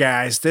here,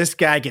 guys. This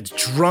guy gets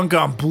drunk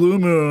on blue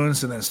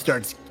moons and then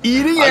starts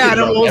eating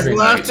animals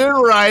left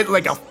and right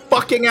like a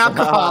fucking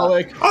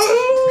alcoholic.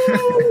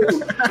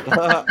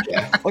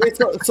 Okay,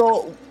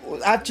 so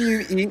after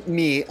you eat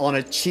meat on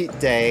a cheat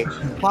day,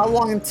 how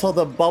long until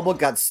the bubble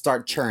guts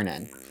start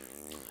churning?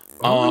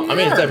 I mean,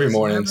 it's every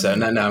morning, so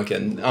no, I'm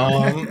kidding.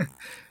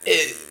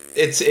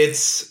 It's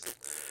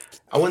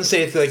I wouldn't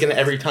say it's like an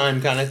every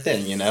time kind of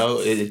thing,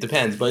 It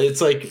depends, but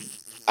it's like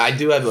I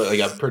do have like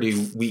a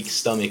pretty weak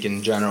stomach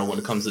in general when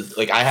it comes to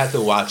like I have to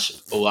watch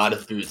a lot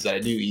of foods that I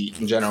do eat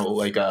in general.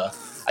 Like I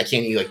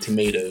can't eat like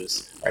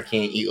tomatoes, or I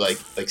can't eat like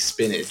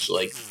spinach.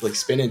 Like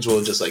spinach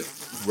will just like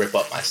rip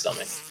up my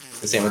stomach.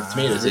 The same with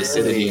tomatoes, the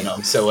acidity,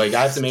 So like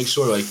I have to make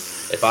sure like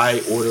if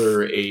I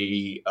order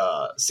a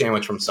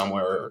sandwich from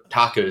somewhere, or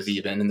tacos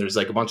even, and there's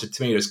like a bunch of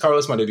tomatoes.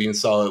 Carlos might have even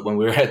saw it when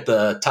we were at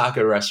the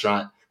taco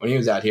restaurant when he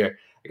was out here.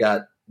 I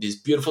got these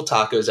beautiful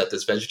tacos at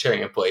this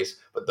vegetarian place,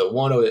 but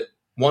one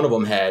of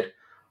them had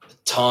a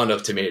ton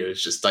of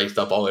tomatoes just diced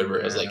up all over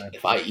it. I was like,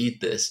 if I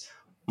eat this,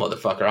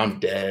 motherfucker, I'm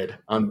dead.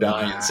 I'm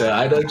dying. So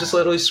I just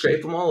literally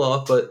scrape them all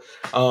off. But,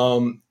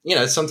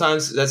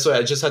 sometimes that's why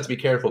I just have to be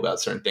careful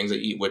about certain things I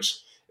eat, which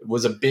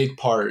was a big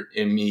part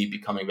in me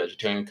becoming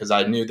vegetarian, because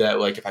I knew that,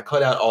 like, if I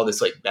cut out all this,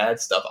 like,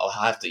 bad stuff, I'll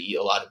have to eat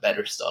a lot of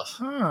better stuff.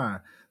 Huh.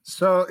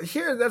 So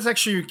here, that's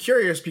actually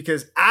curious,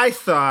 because I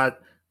thought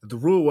the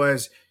rule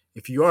was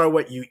if you are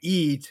what you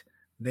eat,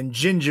 then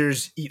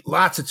gingers eat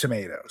lots of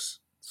tomatoes.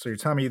 So you're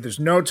telling me there's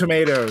no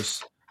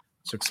tomatoes.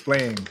 So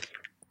explain.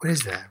 What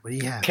is that? What do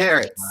you have?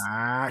 Carrots.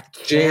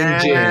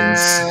 Gingers.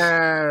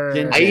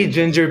 I eat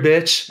ginger,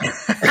 bitch.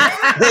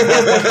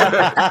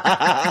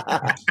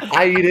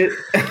 I eat it.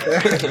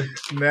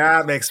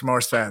 That makes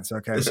more sense.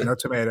 Okay, so no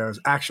tomatoes,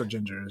 actual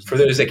gingers. For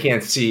those that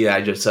can't see,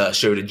 I just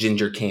showed a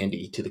ginger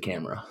candy to the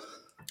camera.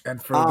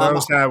 And for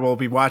those that will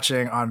be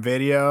watching on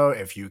video,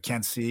 if you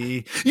can't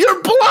see,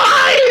 you're blind!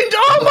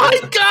 Oh my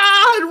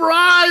God,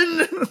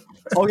 run!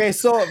 Okay,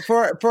 so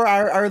for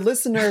our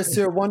listeners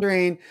who are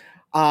wondering,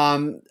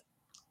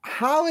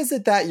 how is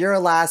it that your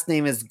last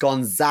name is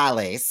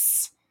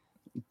Gonzalez,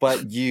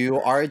 but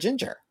you are a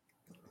ginger?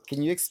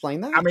 Can you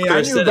explain that? I mean,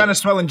 Chris, I knew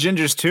Venezuelan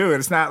gingers too.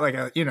 It's not like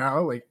I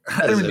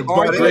don't even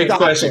great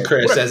question,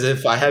 Chris. As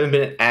if I haven't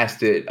been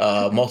asked it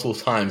multiple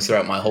times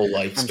throughout my whole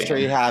lifespan. I'm sure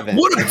you haven't.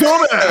 What a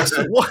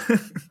dumbass! What?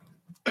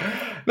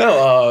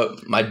 No,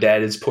 my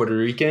dad is Puerto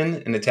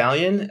Rican and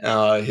Italian.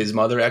 His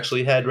mother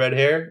actually had red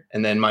hair,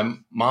 and then my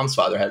mom's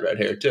father had red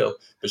hair too,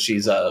 but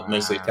she's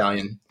mostly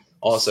Italian.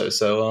 also.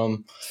 So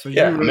So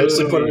yeah, you I'm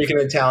mostly Puerto really- Rican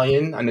and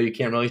Italian. I know you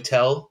can't really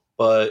tell,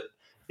 but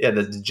yeah,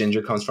 the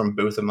ginger comes from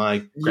both of my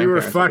grandparents. You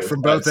were on fucked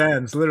from both sides.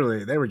 ends,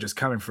 literally. They were just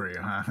coming for you,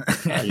 huh?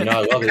 You know,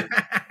 I love it.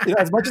 You know,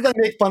 as much as I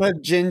make fun of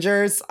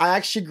gingers, I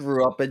actually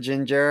grew up a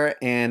ginger,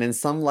 and in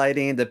some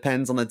lighting, it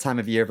depends on the time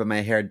of year, but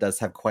my hair does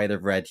have quite a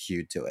red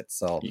hue to it.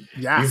 So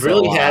Yeah, You've so,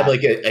 really had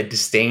like a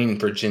disdain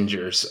for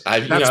gingers.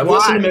 I've that's I've why.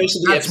 listened to most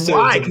of the That's episodes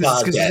why, of the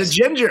because he's a podcast.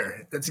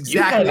 ginger. That's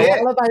exactly have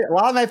it. a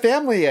lot of my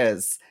family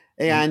is.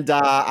 And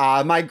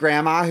my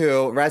grandma,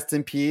 who rest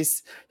in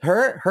peace,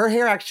 her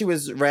hair actually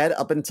was red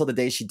up until the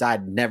day she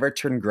died. Never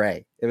turned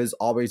gray. It was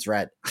always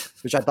red,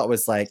 which I thought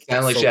was like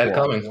Sound like so she had it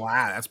cool. coming.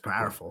 Wow, that's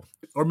powerful.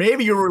 Or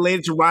maybe you're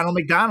related to Ronald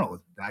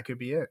McDonald. That could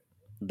be it.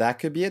 That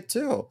could be it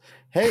too.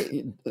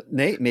 Hey,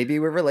 Nate, maybe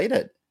we're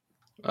related.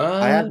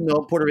 I have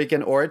no Puerto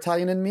Rican or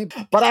Italian in me,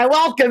 but I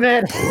welcome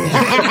it.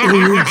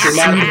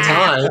 Not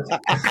at the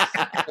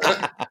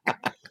time.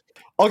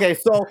 Okay,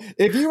 so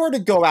if you were to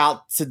go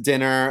out to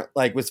dinner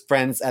like with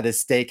friends at a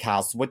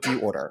steakhouse, what do you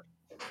order?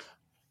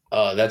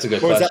 That's a good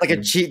Or question. is that like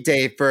a cheat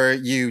day for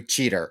you,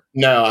 cheater?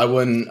 No, I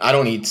wouldn't. I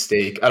don't eat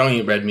steak. I don't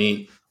eat red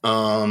meat.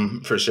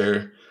 For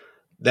sure.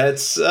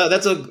 That's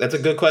a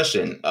good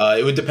question.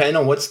 It would depend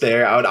on what's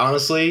there. I would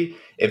honestly,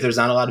 if there's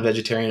not a lot of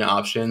vegetarian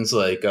options,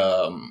 like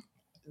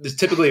this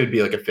typically would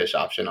be like a fish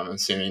option. I'm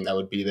assuming that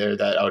would be there.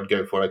 That I would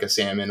go for like a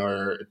salmon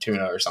or a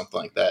tuna or something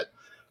like that.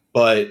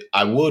 But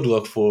I would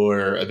look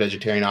for a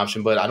vegetarian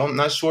option. But I'm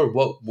not sure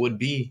what would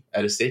be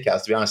at a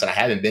steakhouse, to be honest. And I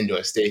haven't been to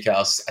a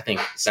steakhouse, I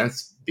think,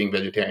 since being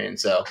vegetarian.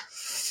 So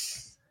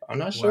I'm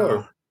not sure.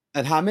 Wow.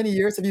 And how many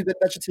years have you been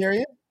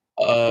vegetarian?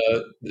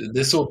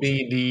 This will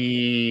be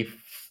the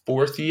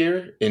 4th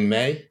year in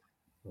May.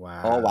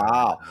 Wow. Oh,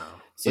 wow.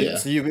 So, Yeah.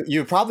 so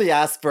you probably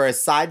asked for a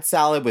side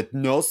salad with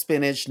no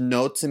spinach,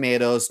 no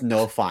tomatoes,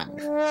 no fun.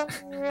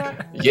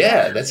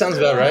 Yeah, that sounds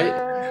about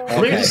right.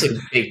 Or maybe Okay. just a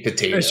baked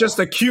potato. It's just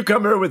a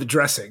cucumber with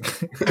dressing.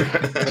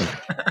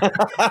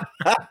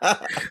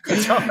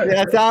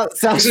 Yeah,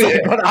 sounds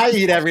like what I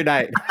eat every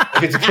night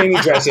If it's a creamy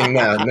dressing,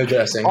 no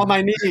dressing. on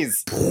my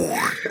knees.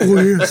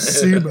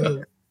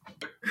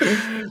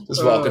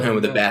 Just walking home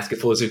with a basket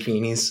full of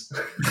zucchinis.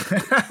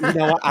 You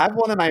know what? I have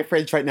one in my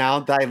fridge right now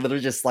that I literally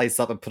just slice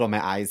up and put on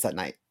my eyes at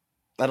night.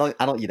 I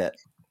don't eat it.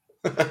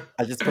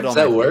 I just put it on. Does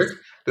that my work? face.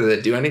 Does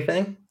it do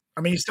anything?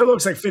 I mean, he still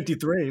looks like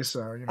 53,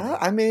 so you know.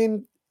 I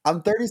mean,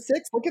 I'm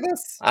 36. Look at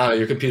this. I don't know.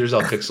 Your computer's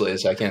all pixelated,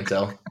 so I can't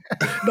tell.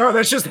 No,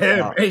 that's just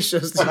him. Oh. It's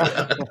just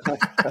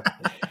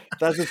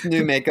That's this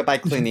new makeup by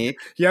Clinique.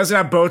 he hasn't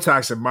had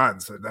Botox in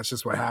months. So that's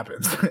just what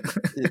happens.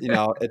 You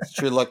know, it's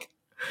true. Look,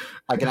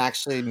 I can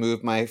actually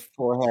move my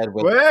forehead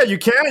with. Well, you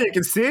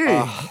can see.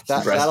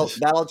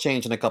 That'll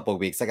change in a couple of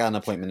weeks. I got an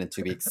appointment in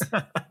 2 weeks.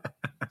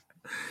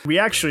 We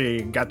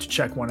actually got to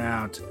check one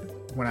out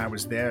when I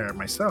was there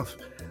myself.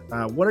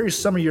 What are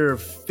some of your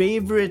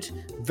favorite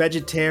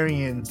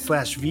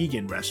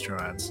vegetarian/vegan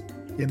restaurants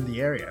in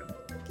the area?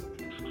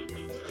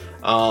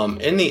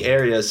 In the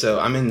area, so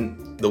I'm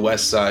in the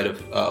west side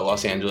of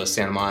Los Angeles,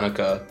 Santa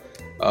Monica.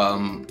 I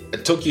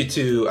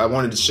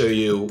wanted to show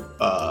you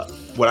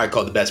what I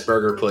call the best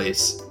burger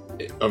place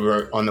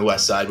over on the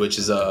west side, which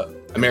is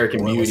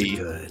American Boy, was it Beauty.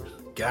 good.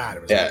 God,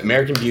 it was Yeah, good.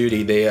 American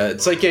Beauty. They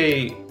it's like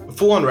a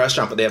full-on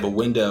restaurant, but they have a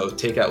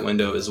takeout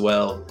window as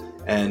well,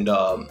 and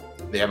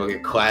they have like a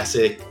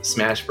classic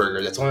smash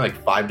burger that's only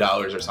like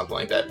 $5 or something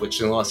like that.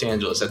 Which in Los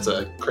Angeles, that's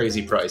a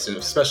crazy price, and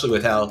especially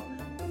with how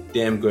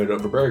damn good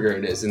of a burger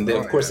it is. And they,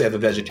 of course, they have a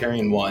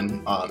vegetarian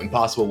one,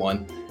 Impossible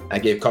one. I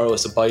gave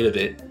Carlos a bite of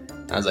it.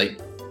 I was like,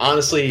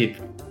 honestly,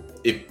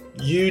 if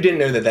you didn't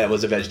know that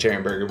was a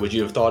vegetarian burger, would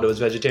you have thought it was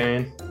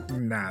vegetarian?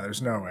 Nah,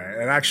 there's no way.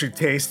 It actually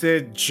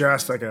tasted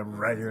just like a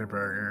regular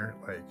burger.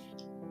 Like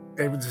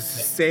it was the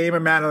same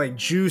amount of like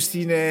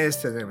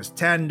juiciness, and it was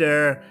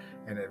tender,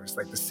 and it was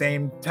like the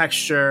same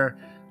texture.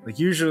 Like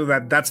usually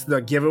that's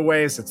the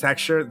giveaway is the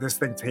texture. This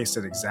thing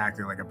tasted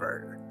exactly like a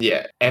burger.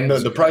 Yeah, and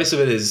the price of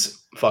it is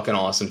fucking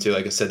awesome too.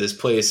 Like I said, this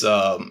place,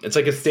 it's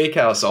like a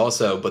steakhouse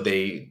also, but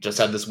they just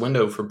have this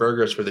window for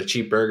burgers, for the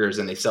cheap burgers,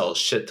 and they sell a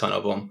shit ton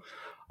of them.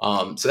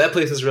 So that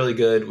place is really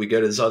good. We go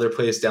to this other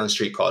place down the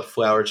street called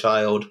Flower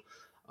Child.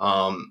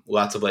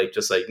 Lots of like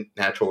just like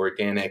natural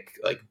organic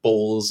like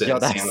bowls and Yo,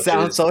 that sandwiches.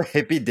 sounds so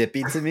hippy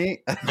dippy to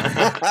me.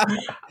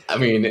 I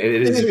mean, it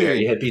is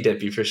very hippy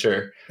dippy for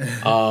sure.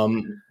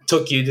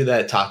 Took you to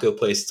that taco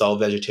place. It's all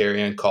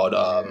vegetarian called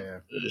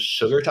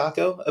Sugar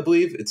Taco, I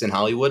believe. It's in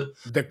Hollywood.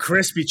 The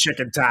crispy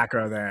chicken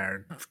taco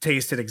there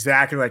tasted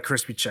exactly like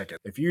crispy chicken.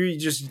 If you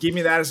just give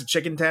me that as a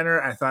chicken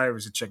tender, I thought it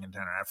was a chicken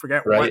tender. I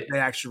forget what Right. they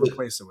actually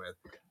replaced it with,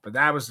 but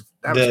that was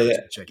The- crispy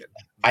chicken.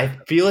 I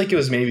feel like it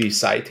was maybe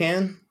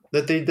seitan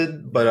that they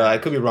did, but I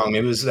could be wrong.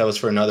 Maybe that was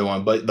for another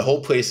one. But the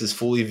whole place is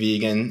fully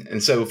vegan,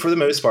 and so for the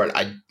most part,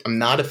 I'm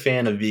not a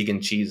fan of vegan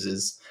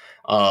cheeses.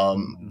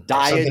 Diet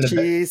something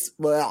cheese.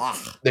 Well,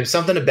 There's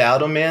something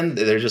about them, man.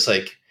 They're just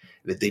like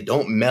they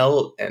don't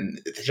melt, and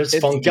they're just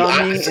it's funky.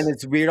 gummy and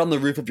it's weird on the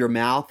roof of your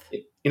mouth.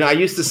 I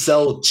used to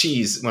sell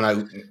cheese when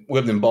I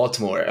lived in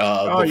Baltimore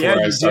before yeah,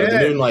 I you started the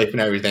did. Noon Life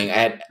and everything.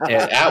 At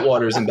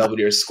Atwaters in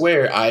Belvedere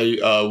Square, I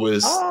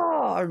was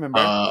Oh, I remember.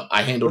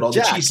 I handled With all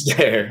Jack. the cheese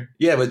there.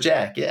 Yeah, with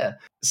Jack. Yeah.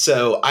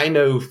 So I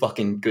know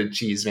fucking good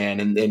cheese,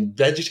 man. And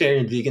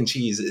vegetarian, vegan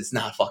cheese is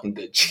not fucking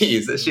good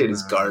cheese. That shit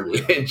is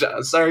garbage.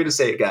 I'm sorry to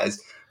say it, guys,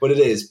 but it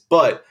is.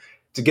 But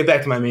to get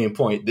back to my main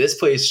point, this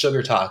place,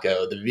 Sugar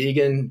Taco, the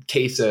vegan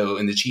queso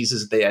and the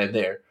cheeses that they have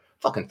there,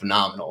 fucking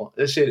phenomenal.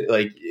 This shit,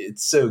 like,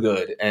 it's so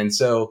good. And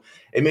so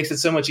it makes it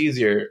so much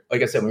easier.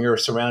 Like I said, when you're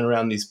surrounded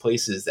around these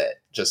places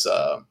that just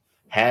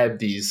have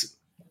these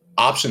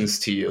options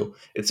to you,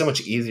 it's so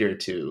much easier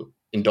to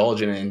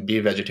indulge in it and be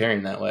a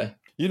vegetarian that way.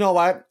 You know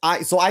what?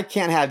 I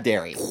can't have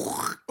dairy.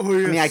 I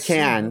mean, I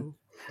can,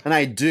 and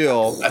I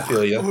do. I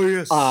feel you.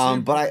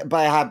 But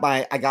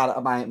I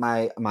got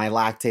my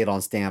lactate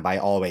on standby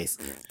always.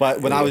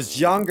 But when I was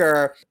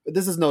younger,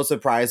 this is no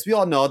surprise. We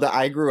all know that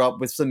I grew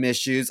up with some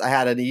issues. I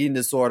had an eating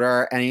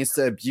disorder, and I used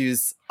to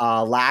abuse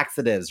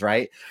laxatives.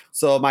 Right.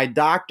 So my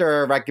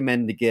doctor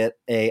recommended to get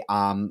a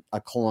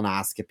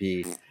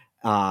colonoscopy.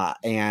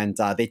 And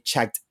they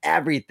checked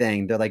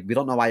everything. They're like, we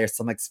don't know why your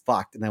stomach's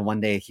fucked. And then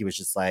one day he was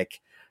just like,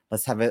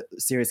 let's have a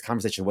serious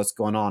conversation. What's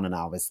going on? And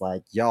I was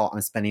like, yo,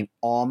 I'm spending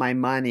all my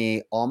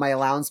money, all my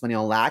allowance money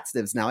on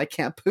laxatives. Now I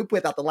can't poop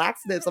without the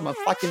laxatives. I'm a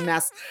fucking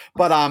mess.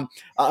 But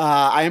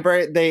I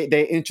remember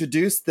they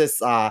introduced this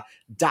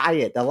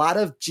diet. A lot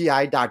of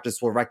GI doctors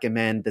will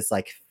recommend this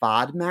like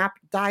FODMAP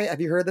diet.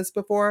 Have you heard this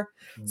before?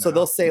 No. So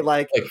they'll say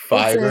like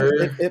fiber.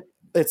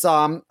 It's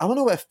I don't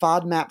know what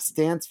FODMAP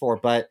stands for,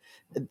 but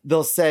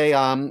they'll say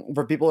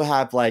for people who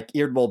have like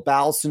irritable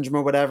bowel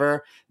syndrome or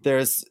whatever,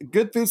 there's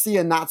good foods to eat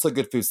and not so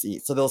good foods to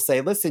eat. So they'll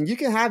say, listen, you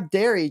can have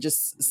dairy,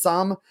 just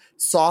some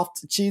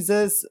soft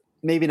cheeses,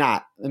 maybe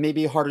not,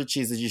 maybe harder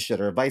cheeses you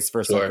should, or vice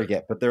versa. Sure. I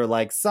forget. But they're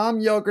like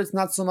some yogurts,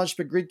 not so much,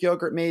 but Greek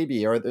yogurt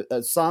maybe, or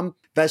some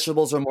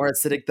vegetables are more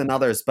acidic than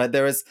others. But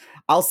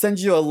I'll send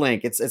you a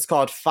link. It's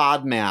called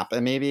FODMAP,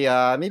 and maybe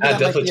that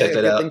might be a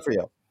good thing for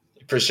you.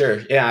 For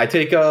sure. Yeah, I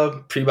take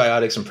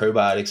prebiotics and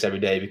probiotics every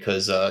day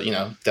because,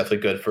 definitely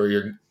good for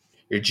your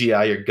GI,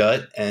 your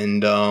gut.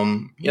 And,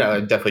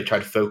 I definitely try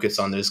to focus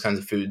on those kinds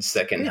of foods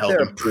that can help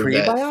improve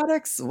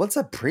prebiotics? That. What's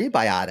a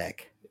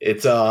prebiotic?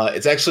 It's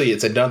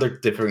another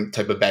different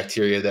type of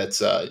bacteria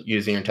that's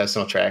using your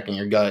intestinal tract and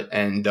your gut.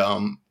 And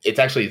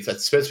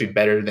it's supposed to be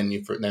better than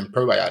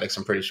probiotics,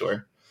 I'm pretty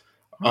sure.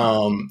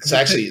 So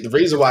actually, the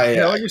reason why...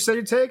 what you said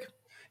you take?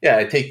 Yeah,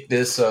 I take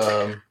this...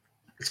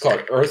 it's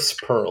called Earth's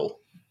Pearl.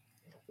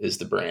 Is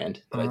the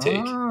brand that I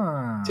take.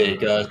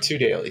 Take 2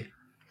 daily.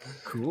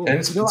 Cool. And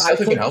it's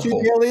definitely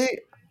helpful. 2 daily,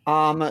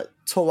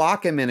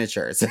 Tawaka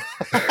miniatures.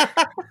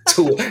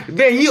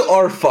 Man, you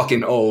are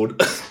fucking old.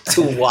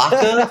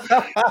 Tawaka?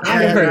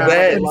 I heard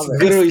that. It's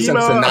literally since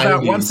the 90s.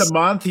 About once a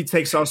month, he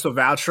takes also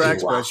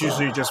Valtrex, but it's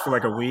usually just for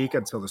like a week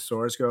until the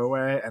sores go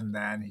away, and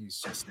then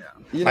he's just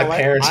down. My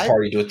parents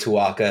partied with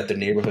Tawaka at the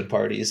neighborhood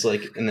parties,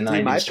 like in the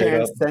 90s. My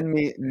parents send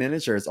me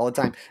miniatures all the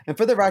time. And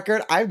for the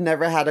record, I've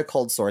never had a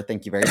cold sore.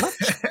 Thank you very much.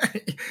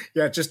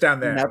 Yeah, just down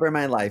there. Never in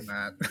my life.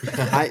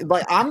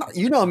 I'm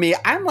you know me.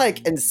 I'm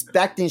like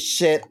inspecting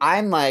shit.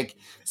 I'm like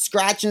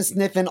scratching,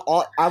 sniffing.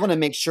 I want to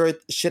make sure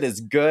shit is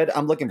good.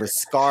 I'm looking for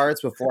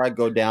scars before I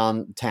go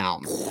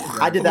downtown.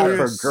 I did that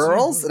for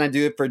girls and I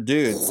do it for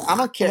dudes. I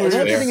don't care.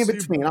 Everything in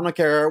between. I don't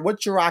care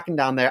what you're rocking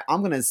down there. I'm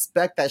going to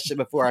inspect that shit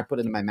before I put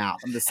it in my mouth.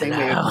 I'm the same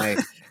way with my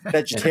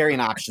vegetarian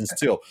options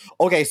too.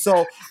 Okay,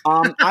 so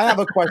I have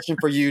a question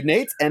for you,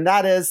 Nate, and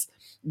that is,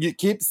 you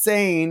keep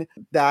saying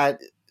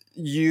that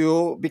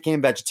you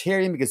became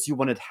vegetarian because you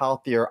wanted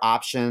healthier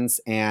options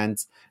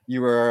and you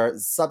were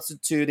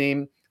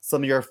substituting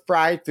some of your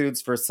fried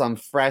foods for some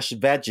fresh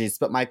veggies.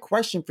 But my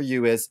question for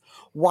you is,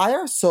 why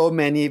are so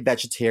many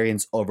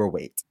vegetarians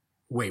overweight?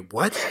 Wait,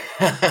 what?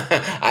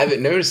 I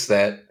haven't noticed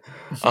that.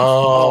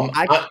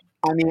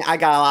 I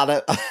got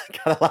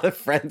a lot of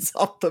friends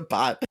off the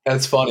pot.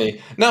 That's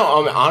funny.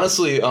 No,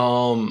 honestly,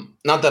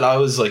 not that I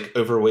was like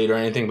overweight or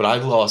anything, but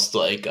I've lost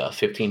like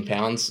 15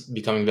 pounds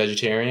becoming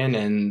vegetarian,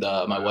 and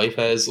my wife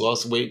has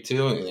lost weight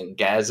too, and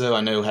Gazzo I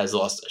know has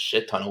lost a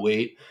shit ton of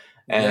weight,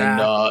 and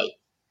I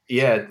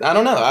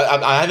don't know.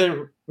 I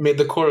haven't made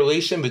the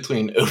correlation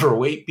between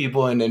overweight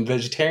people and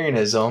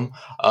vegetarianism,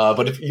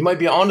 but if you might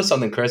be onto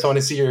something, Chris, I want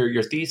to see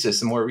your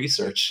thesis and more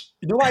research.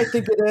 You know what I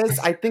think it is?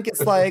 I think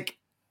it's like.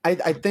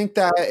 I think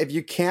that if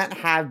you can't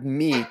have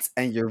meat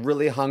and you're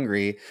really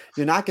hungry,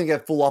 you're not going to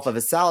get full off of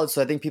a salad.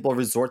 So I think people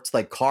resort to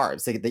like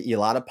carbs. They eat a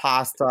lot of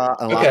pasta,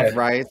 a lot of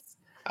rice.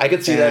 I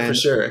could see that for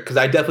sure, because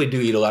I definitely do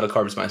eat a lot of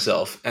carbs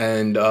myself.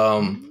 And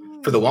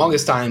for the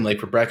longest time, like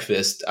for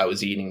breakfast, I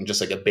was eating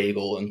just like a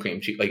bagel and cream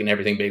cheese, like an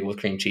everything bagel with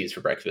cream cheese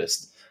for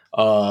breakfast.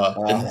 I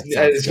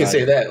just can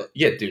say that.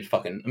 Yeah, dude,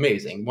 fucking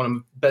amazing. One of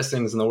the best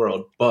things in the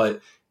world.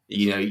 But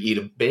you eat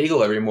a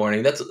bagel every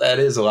morning. That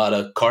is a lot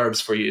of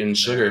carbs for you and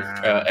sugar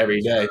every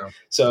day.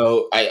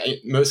 So I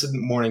most of the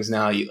mornings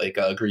now I eat like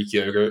Greek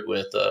yogurt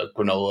with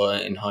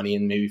granola and honey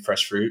and maybe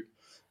fresh fruit.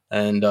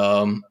 And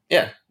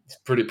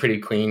It's pretty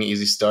clean,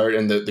 easy start.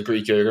 And the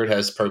Greek yogurt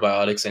has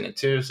probiotics in it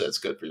too, so that's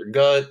good for your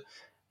gut.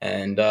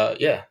 And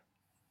yeah.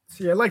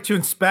 See, I like to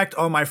inspect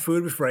all my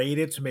food before I eat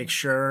it to make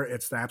sure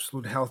it's the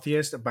absolute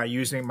healthiest by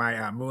using my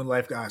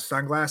Moonlife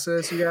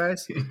sunglasses, you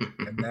guys.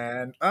 And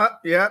then,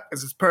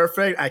 this is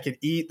perfect. I can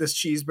eat this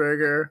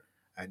cheeseburger.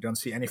 I don't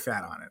see any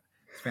fat on it.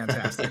 It's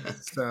fantastic.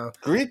 So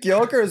Greek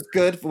yogurt is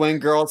good when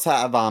girls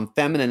have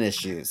feminine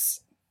issues.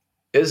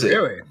 Is it?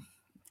 really,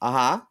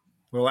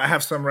 well, I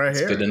have some right It's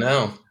here. good to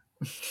know.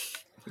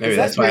 Maybe Is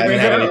that's that why I haven't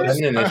had any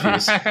Greek feminine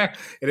issues.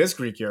 It is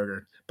Greek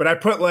yogurt, but I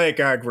put like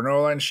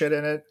granola and shit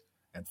in it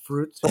and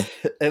fruit.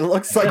 It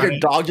looks like your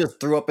dog just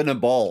threw up in a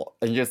bowl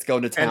and you're just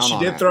going to town And she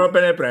on did it. throw up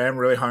in it, but I am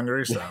really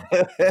hungry, so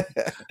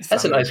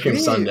That's an ice cream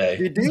sundae.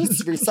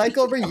 Reduce,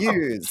 recycle,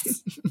 reuse.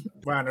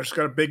 wow. I just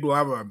got a big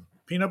glob of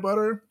peanut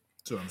butter.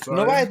 So I'm You sorry.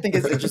 know what I think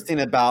is interesting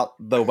about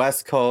the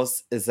West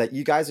Coast is that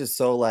you guys are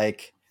so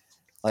like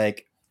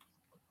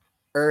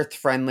earth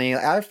friendly.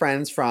 I have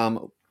friends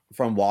from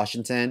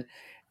Washington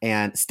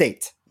and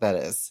state, that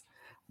is.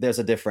 There's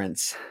a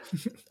difference.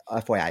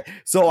 FYI.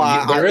 So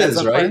There as is,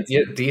 a right? friend-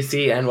 Yeah,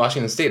 DC and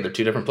Washington State, they're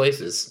two different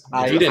places.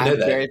 If you didn't know I'm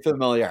that. very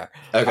familiar.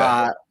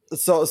 Okay.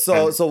 So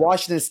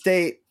Washington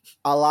State,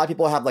 a lot of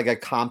people have like a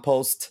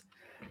compost,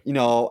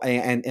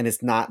 and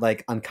it's not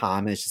like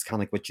uncommon. It's just kind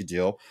of like what you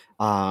do.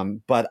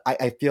 But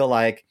I feel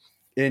like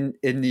in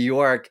New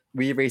York,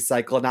 we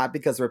recycle not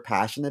because we're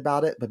passionate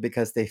about it, but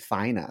because they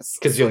fine us.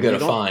 Because you'll So get you a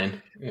don't-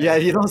 fine. Yeah,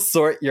 you don't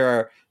sort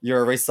your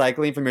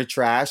recycling from your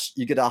trash,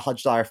 you get a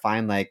 $100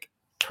 fine like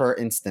per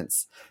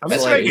instance. I'm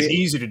That's just like- making it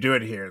easy to do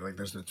it here. Like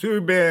there's the two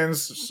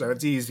bins, so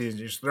it's easy. You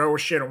just throw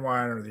shit in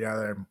one or the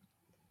other.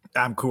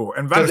 I'm cool.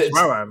 And 'Cause it's-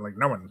 Venezuela, like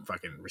no one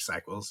fucking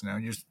recycles.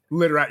 You just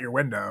litter out your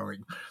window.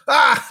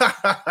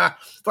 Like,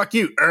 fuck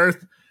you,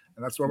 Earth.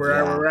 And that's where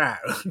we're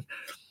at.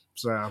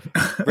 So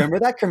Remember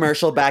that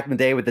commercial back in the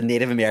day with the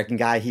Native American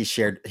guy? He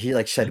shed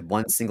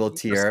one single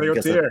tear. single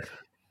because of- tear.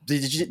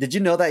 did you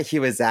know that he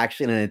was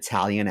actually an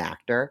Italian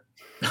actor?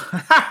 Did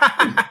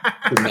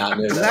not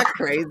know Isn't that. that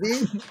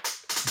crazy?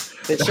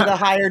 They should have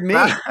hired me.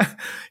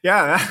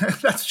 Yeah,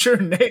 that's true.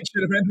 Nate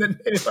should have been the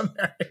Native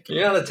American.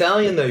 You're not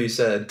Italian, though, you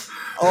said.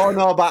 Oh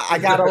no, but I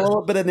got a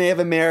little bit of Native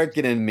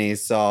American in me,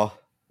 so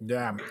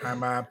Yeah,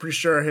 I'm pretty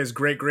sure his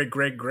great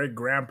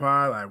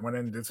grandpa. I went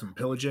in and did some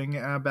pillaging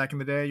back in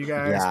the day, you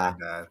guys. Yeah.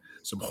 And,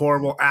 some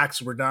horrible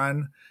acts were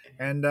done,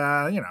 and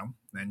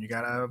then you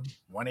got a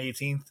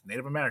 1/18th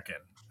Native American,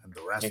 and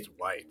the rest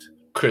white.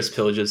 Chris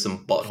pillages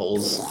some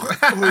buttholes.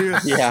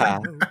 yeah.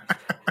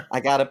 I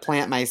gotta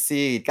plant my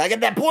seed. Gotta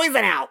get that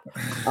poison out.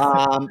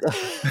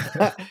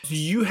 Do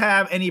you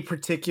have any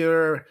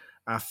particular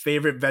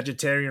favorite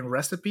vegetarian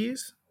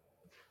recipes?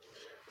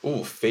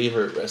 Ooh,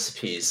 favorite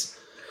recipes.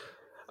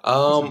 There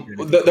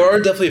are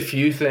definitely a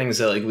few things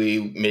that like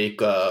we make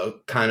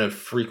kind of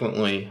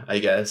frequently, I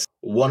guess.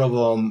 One of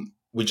them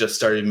we just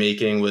started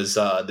making was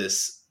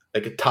this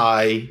like a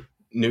Thai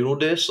noodle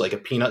dish, like a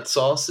peanut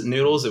sauce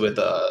noodles with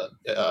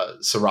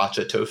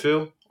sriracha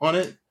tofu on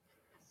it.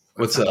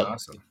 What's That's up?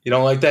 Awesome. You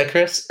don't like that,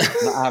 Chris?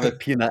 I have a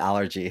peanut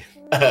allergy.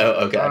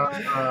 Oh, okay.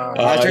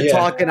 As you're yeah.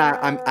 talking,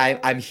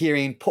 I'm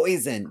hearing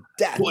poison,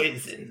 death.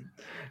 Poison.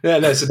 Yeah,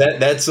 no. So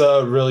that's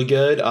really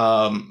good.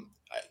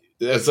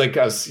 It's like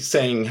I was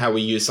saying how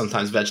we use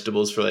sometimes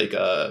vegetables for like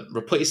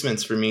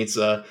replacements for meats.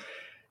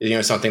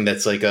 Something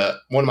that's like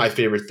one of my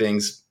favorite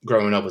things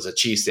growing up was a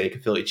cheesesteak, a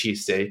Philly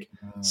cheesesteak.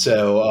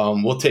 So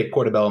we'll take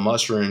portobello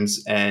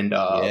mushrooms and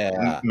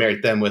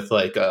marinate them with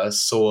like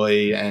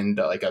soy and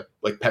like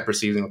pepper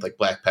seasoning with like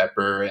black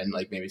pepper and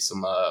like maybe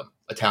some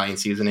Italian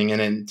seasoning in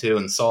it too,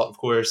 and salt of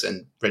course,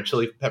 and red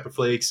chili pepper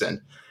flakes,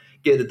 and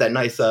get that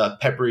nice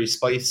peppery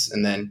spice,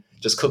 and then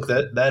just cook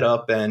that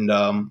up and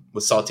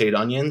with sauteed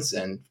onions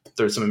and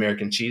throw some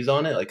American cheese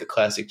on it, like a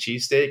classic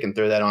cheesesteak, and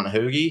throw that on a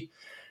hoagie.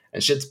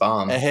 And shit's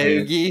bomb. A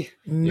hoagie.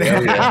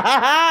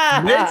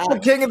 Yeah. Nate's the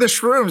king of the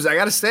shrooms. I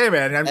gotta say,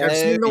 man. I've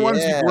seen the ones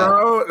you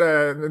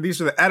grow.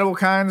 These are the edible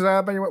kinds.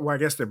 Well, I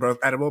guess they're both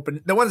edible,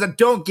 but the ones that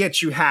don't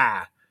get you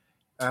high.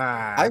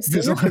 I've seen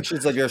there's your one-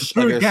 pictures of your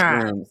Food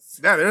guy.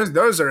 shrooms. Yeah,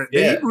 those are.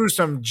 Yeah. They grew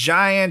some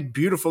giant,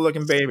 beautiful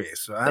looking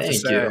babies. So I have to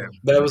Thank say, you.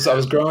 But I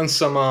was growing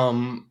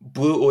some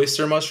blue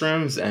oyster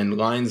mushrooms and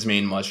lion's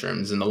mane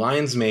mushrooms, and the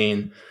lion's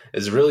mane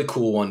is a really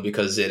cool one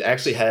because it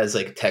actually has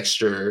like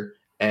texture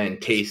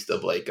and taste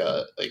of like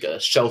a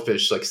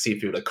shellfish, like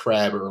seafood, a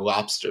crab or a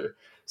lobster.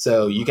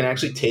 So you can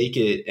actually take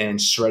it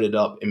and shred it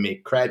up and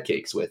make crab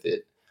cakes with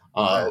it,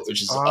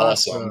 which is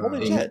awesome.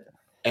 Holy shit.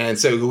 And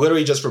so you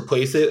literally just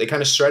replace it. They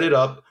kind of shred it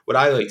up. What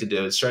I like to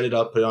do is shred it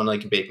up, put it on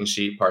like a baking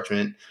sheet,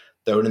 parchment,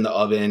 throw it in the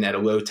oven at a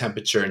low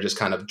temperature and just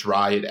kind of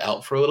dry it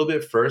out for a little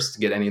bit first to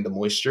get any of the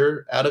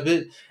moisture out of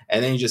it.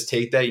 And then you just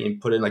take that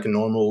and put it in like a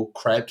normal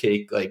crab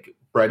cake, like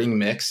breading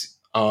mix,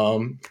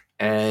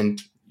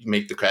 and you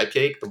make the crab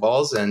cake, the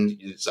balls, and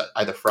you just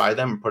either fry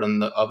them or put them in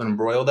the oven and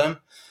broil them.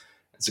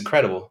 It's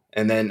incredible.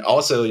 And then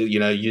also,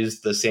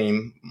 use the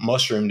same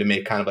mushroom to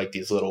make kind of like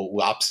these little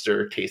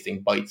lobster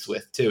tasting bites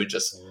with too.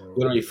 Just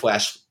literally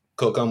flash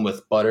cook them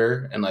with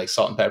butter and like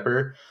salt and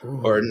pepper,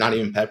 or not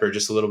even pepper,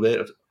 just a little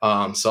bit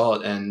of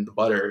salt and the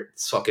butter.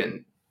 It's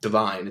fucking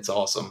divine. It's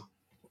awesome.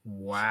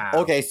 Wow.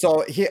 Okay,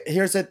 so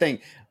here's the thing.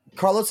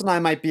 Carlos and I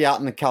might be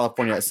out in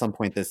California at some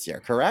point this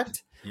year,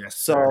 correct? Yes.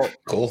 So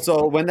Cool.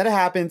 So when that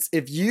happens,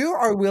 if you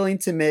are willing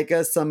to make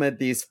us some of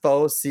these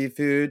faux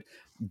seafood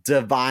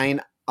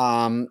divine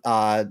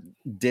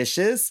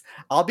dishes,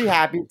 I'll be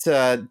happy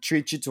to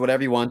treat you to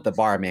whatever you want at the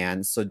bar,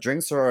 man. So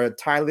drinks are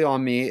entirely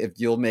on me if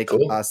you'll make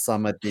us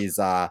some of these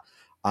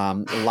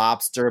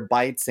lobster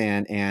bites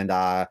and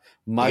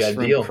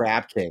mushroom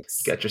crab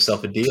cakes. Got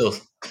yourself a deal.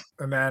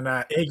 And then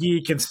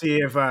Iggy can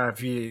see if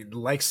he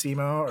likes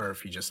SEMO or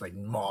if he just like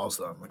mauls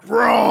them. Like,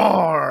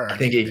 roar! I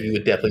think Iggy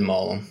would definitely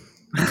maul them.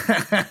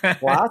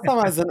 Last time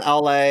I was in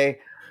LA,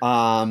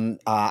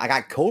 I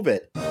got COVID.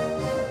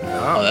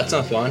 Oh, that's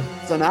not fun.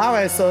 So now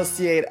I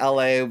associate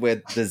LA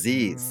with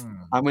disease.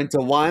 I went to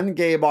one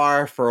gay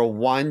bar for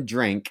one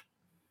drink,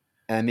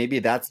 and maybe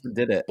that's what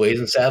did it.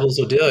 Blazing Saddles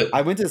will do it.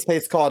 I went to this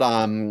place called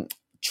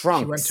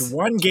Trunks. He went to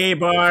one gay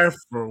bar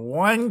for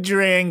one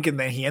drink, and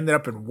then he ended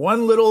up in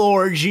one little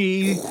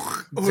orgy.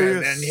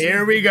 And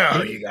here we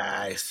go, you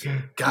guys.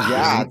 God.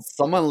 Yeah,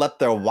 someone left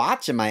their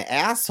watch in my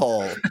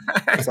asshole.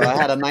 So I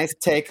had a nice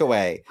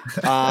takeaway.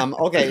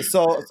 Okay,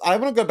 so I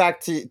want to go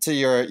back to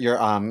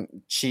your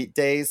cheat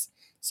days.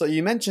 So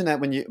you mentioned that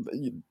when you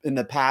in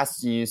the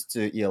past you used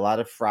to eat a lot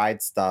of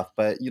fried stuff,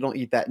 but you don't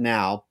eat that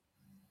now.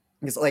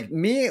 Because like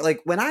me, like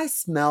when I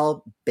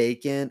smell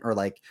bacon or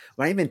like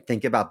when I even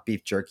think about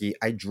beef jerky,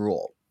 I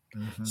drool.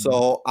 Mm-hmm.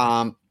 So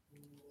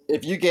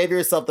if you gave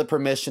yourself the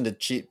permission to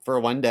cheat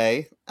for one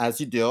day, as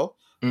you do,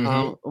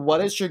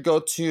 what is your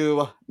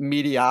go-to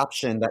meaty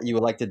option that you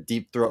would like to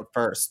deep throat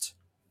first?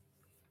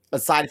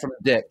 Aside from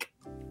dick.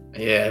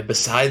 Yeah,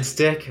 besides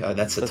dick? Oh,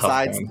 that's a tough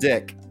one. Besides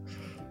dick.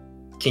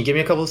 Can you give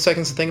me a couple of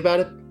seconds to think about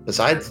it?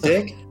 Besides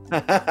dick?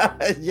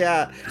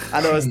 Yeah,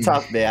 I know it's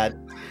tough,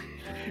 man.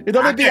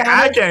 I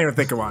can't even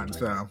think of one.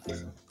 So,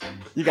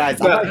 you guys,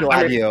 I'm not gonna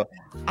lie to you.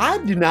 I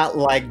do not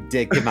like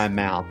dick in my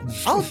mouth.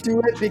 I'll do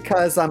it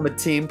because I'm a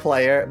team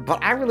player,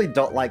 but I really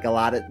don't like a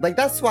lot of like.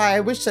 That's why I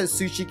wish that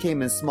sushi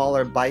came in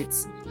smaller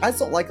bites. I just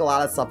don't like a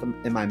lot of stuff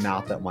in my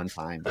mouth at one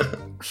time.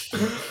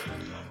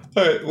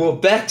 All right. Well,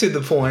 back to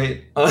the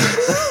point.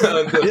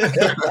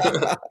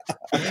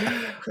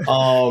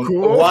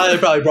 Cool. Why I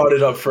probably brought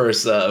it up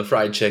first,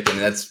 fried chicken.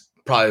 That's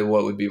probably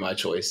what would be my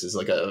choice. Is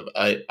like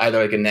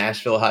either like a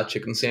Nashville hot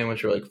chicken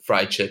sandwich or like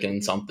fried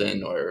chicken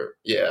something, or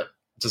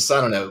just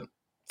I don't know.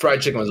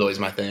 Fried chicken was always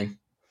my thing.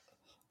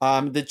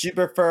 Did you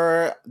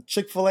prefer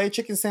Chick-fil-A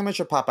chicken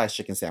sandwich or Popeye's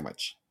chicken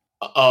sandwich?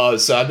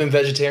 So I've been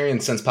vegetarian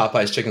since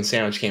Popeye's chicken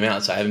sandwich came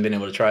out, so I haven't been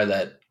able to try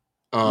that.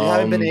 You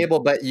haven't been able,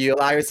 but you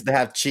allow yourself to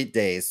have cheat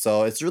days,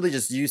 so it's really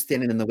just you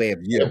standing in the way of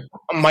you.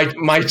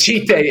 My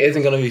cheat day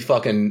isn't going to be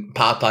fucking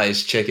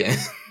Popeye's chicken.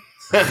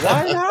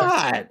 Why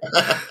not?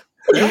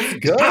 That's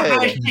good.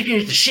 Popeye's chicken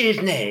is the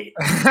shiznit.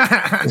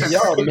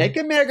 Yo, make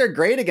America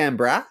great again,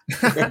 bruh.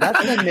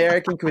 That's an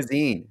American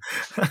cuisine.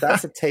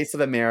 That's the taste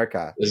of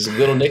America. This is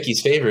Little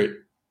Nicky's favorite.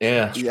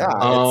 Yeah. Yeah.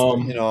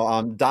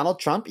 Donald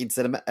Trump eats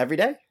it every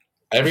day.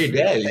 Every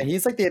day. And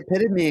he's like the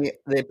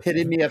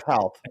epitome of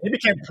health. He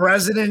became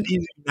president in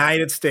the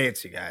United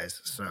States, you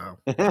guys. So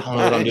I don't know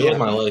what I'm doing with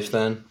my life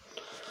then.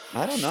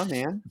 I don't know,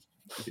 man.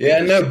 Yeah,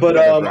 no, but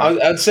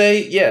I'd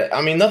say, yeah,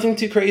 I mean, nothing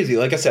too crazy.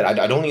 Like I said,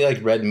 I don't eat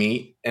like red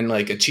meat, and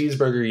like a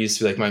cheeseburger used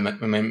to be like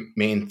my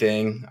main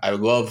thing. I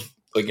love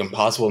like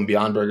Impossible and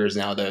Beyond Burgers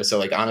now though. So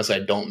like honestly,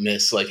 I don't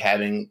miss like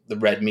having the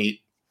red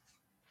meat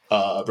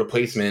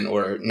replacement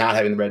or not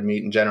having the red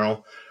meat in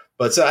general.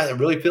 But so I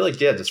really feel like,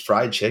 yeah, just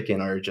fried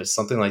chicken or just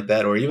something like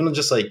that, or even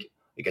just like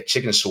a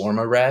chicken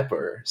shawarma wrap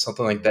or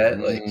something like that,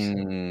 like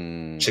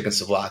chicken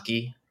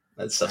souvlaki.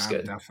 That stuff's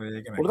good.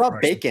 What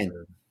about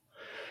bacon?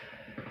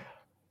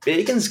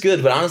 Bacon's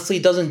good, but honestly,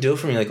 it doesn't do it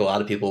for me like a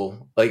lot of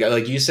people.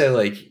 Like you said,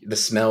 like the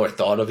smell or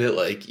thought of it,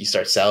 like you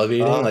start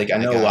salivating. I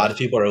know a lot of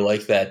people are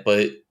like that,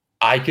 but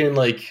I can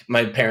like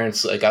my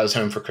parents. Like I was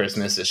home for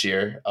Christmas this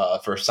year,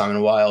 first time in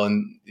a while,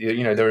 and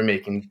they were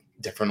making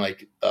different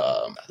like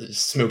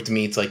smoked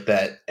meats like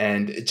that,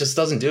 and it just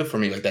doesn't do it for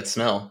me. Like that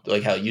smell,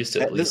 like how it used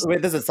to. At least.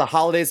 This is the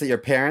holidays at your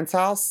parents'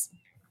 house.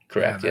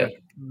 Correct. Yeah.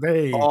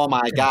 Oh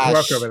my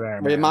gosh! Over there,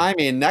 remind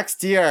me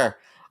next year.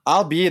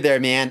 I'll be there,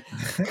 man.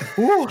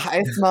 Ooh,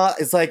 I smell.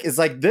 It's like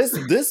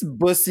this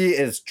bussy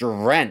is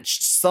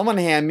drenched. Someone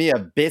hand me a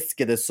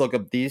biscuit to soak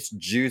up these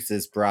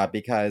juices, bruh,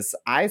 because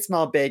I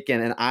smell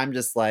bacon and I'm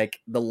just like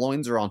the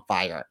loins are on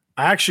fire.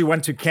 I actually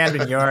went to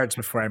Camden Yards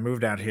before I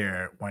moved out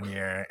here one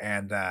year,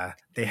 and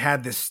they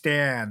had this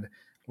stand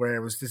where it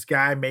was this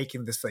guy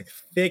making this like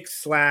thick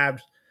slab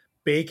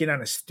bacon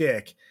on a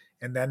stick,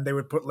 and then they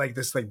would put like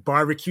this like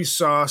barbecue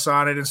sauce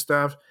on it and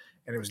stuff,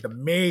 and it was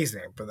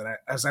amazing. But then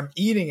as I'm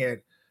eating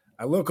it,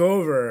 I look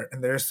over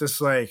and there's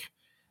this like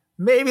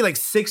maybe like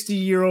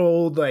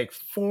 60-year-old like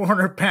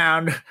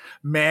 400-pound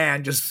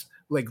man just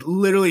like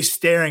literally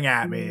staring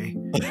at me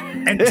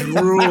and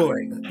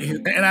drooling,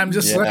 and I'm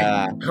just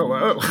like,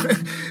 hello.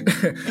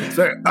 It's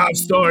like, I'm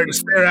sorry to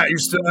stare at you,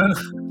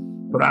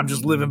 son. but I'm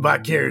just living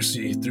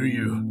vicariously through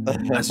you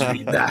as you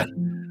eat that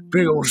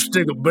big old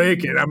stick of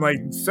bacon. I'm like,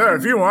 sir,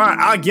 if you want,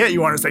 I'll get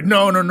you one. It's like,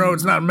 no,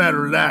 it's not a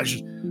matter of that. It's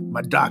just,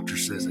 my doctor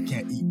says I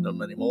can't eat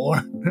them anymore.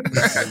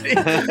 He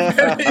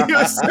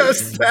was so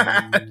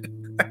sad.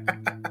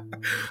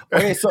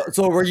 Okay,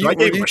 so were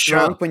you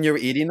drunk when you were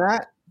eating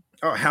that?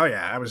 Oh, hell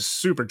yeah. I was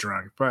super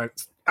drunk,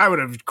 but I would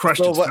have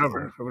crushed it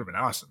sober. It would have been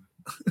awesome.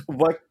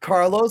 What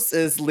Carlos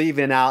is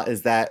leaving out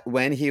is that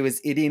when he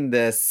was eating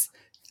this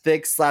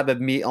thick slab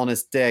of meat on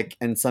his dick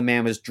and some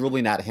man was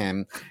drooling at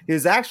him, he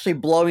was actually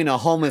blowing a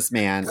homeless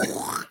man,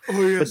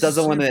 but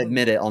doesn't want to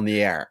admit it on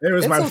the air. It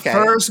was my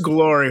first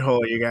glory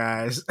hole, you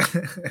guys.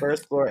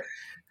 First glory.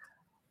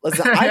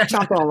 Listen, I've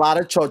chomped on a lot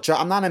of chocho.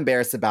 I'm not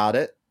embarrassed about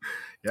it.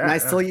 Yeah, and I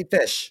still eat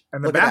fish.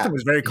 And the bathroom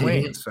was very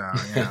clean, so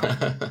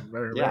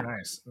very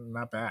nice.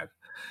 Not bad.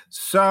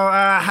 So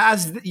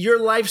has your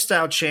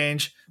lifestyle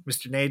change,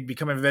 Mr. Nate,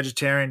 becoming a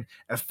vegetarian,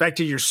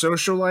 affected your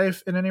social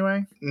life in any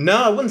way? No,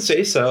 I wouldn't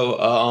say so.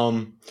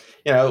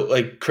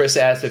 Like Chris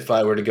asked if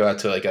I were to go out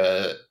to like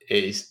a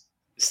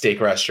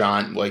steak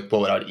restaurant, like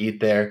what would I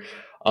eat there?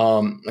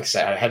 Like I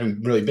said, I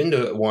haven't really been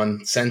to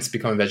one since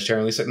becoming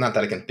vegetarian, at least not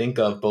that I can think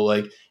of, but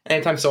like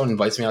anytime someone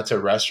invites me out to a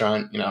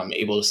restaurant, I'm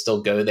able to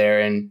still go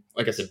there. And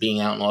like I said,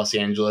 being out in Los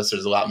Angeles,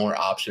 there's a lot more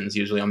options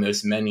usually on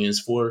most menus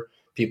for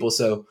people.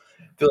 So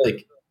I feel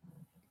like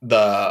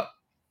the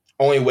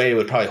only way it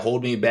would probably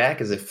hold me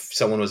back is if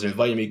someone was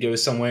inviting me to go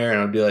somewhere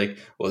and I'd be like,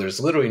 well, there's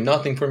literally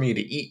nothing for me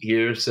to eat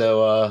here.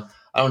 So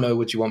I don't know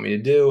what you want me to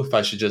do. If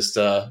I should just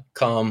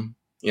come,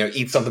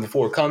 eat something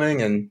before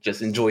coming and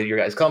just enjoy your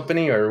guys'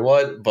 company or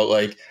what. But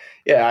like,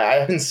 yeah, I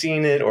haven't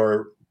seen it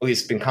or at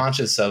least been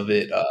conscious of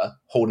it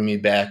holding me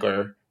back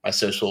or my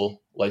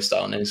social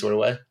lifestyle in any sort of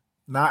way.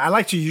 No, I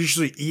like to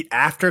usually eat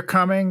after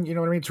coming, you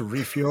know what I mean, to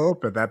refuel,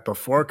 but that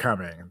before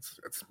coming,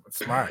 it's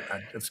smart.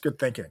 It's good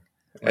thinking.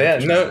 Yeah,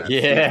 no.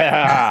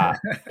 Yeah.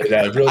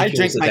 Really I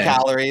drink my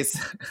calories.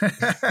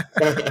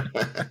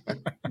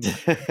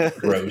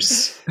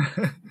 Gross.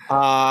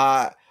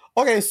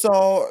 Okay,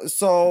 so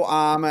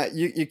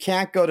you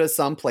can't go to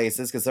some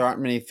places because there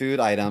aren't many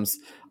food items.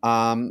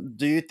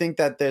 Do you think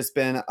that there's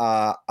been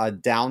a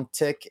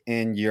downtick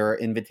in your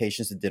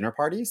invitations to dinner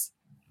parties?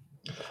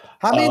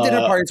 How many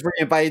dinner parties were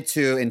you invited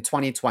to in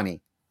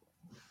 2020?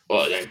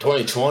 Well, in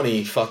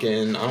 2020,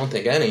 I don't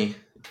think any.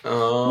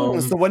 So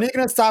when are you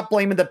going to stop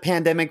blaming the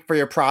pandemic for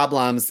your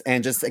problems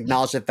and just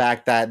acknowledge the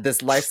fact that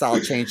this lifestyle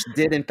change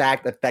did in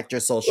fact affect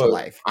your social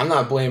life? I'm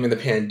not blaming the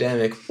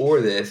pandemic for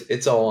this.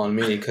 It's all on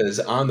me because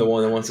I'm the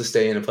one that wants to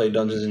stay in and play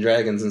Dungeons and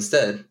Dragons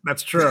instead.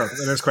 That's true.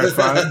 It is quite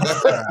fun.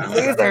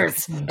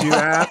 Losers. Do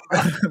that.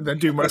 Then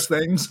do most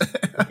things.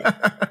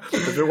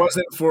 If it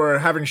wasn't for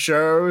having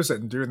shows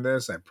and doing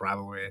this, I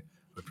probably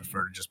would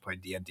prefer to just play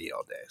D&D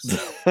all day. So.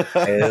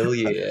 Hell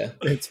yeah.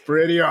 It's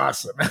pretty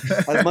awesome.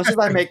 As much as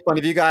I make fun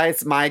of you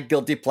guys, my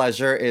guilty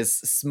pleasure is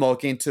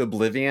smoking to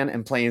oblivion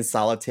and playing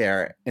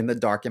solitaire in the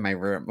dark in my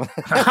room.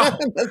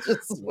 That's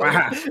just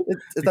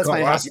that's my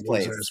happy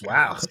place.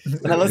 Wow.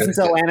 When I listen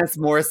to Alanis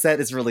Morissette,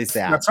 it's really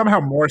sad. That's somehow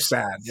more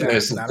sad.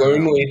 It's the most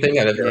lonely thing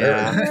I've ever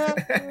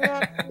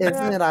heard.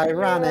 Isn't it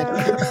ironic?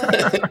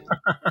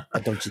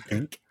 Don't you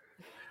think?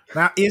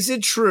 Now, is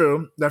it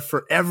true that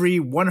for every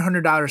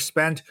 $100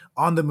 spent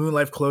on the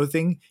Moonlife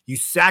clothing, you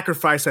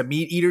sacrifice a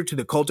meat eater to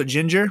the cult of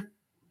Ginger?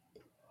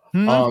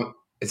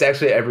 It's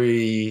actually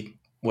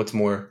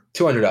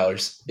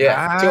 $200.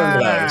 Yeah,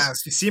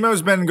 $200.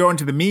 Simo's been going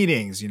to the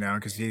meetings,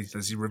 because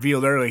as he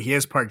revealed earlier, he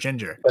is part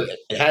ginger. But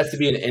it has to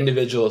be an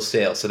individual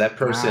sale, so that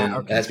person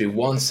it has to be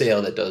one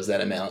sale that does that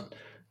amount.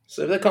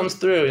 So if that comes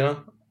through, I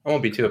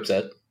won't be too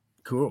upset.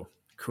 Cool.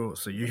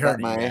 So you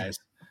heard it, guys.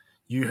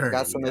 You heard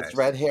got some of this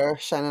red hair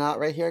shining out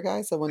right here,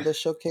 guys. I wanted to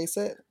showcase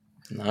it.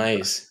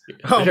 Nice.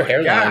 Oh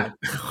my God.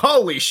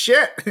 Holy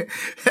shit.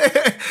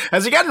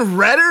 Has it gotten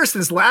redder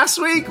since last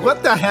week?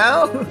 What the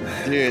hell?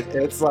 Dude,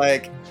 it's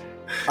like,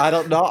 I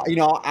don't know.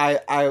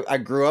 I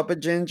grew up a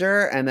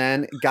ginger and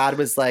then God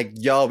was like,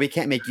 yo, we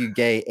can't make you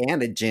gay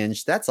and a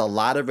ginge. That's a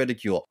lot of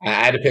ridicule. I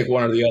had to pick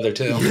one or the other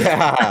too.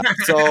 Yeah.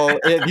 So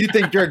if you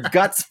think your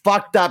gut's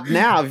fucked up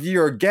now, if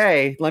you're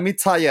gay, let me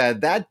tell you,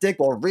 that dick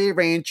will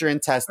rearrange your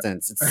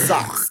intestines. It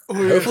sucks.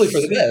 Hopefully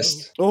for the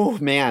best. Oh,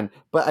 man.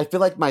 But I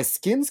feel like my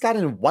skin's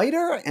gotten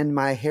whiter and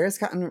my hair's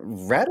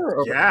gotten redder.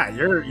 Yeah,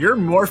 you're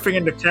morphing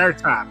into Carrot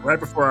Top right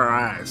before our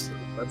eyes.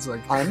 That's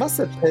like I must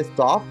have pissed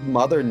off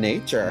Mother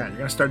Nature. Yeah, you're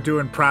gonna start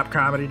doing prop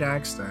comedy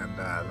next, and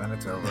then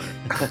it's over.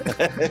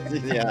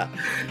 Yeah.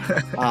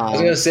 I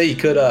was gonna say you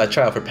could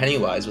try out for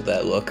Pennywise with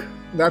that look.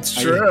 That's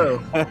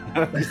true.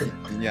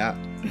 Yeah,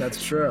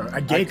 that's true.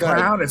 A gay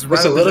clown is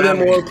just a little bit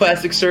more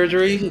plastic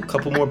surgery, a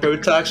couple more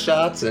Botox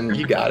shots, and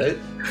you got it.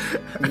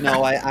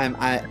 No,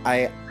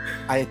 I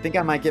think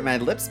I might get my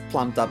lips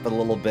plumped up a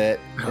little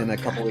bit in a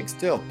couple weeks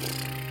too.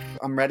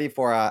 I'm ready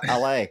for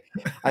LA.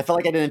 I felt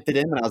like I didn't fit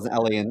in when I was in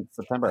LA in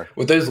September.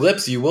 With those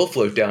lips, you will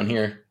float down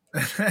here.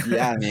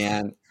 Yeah,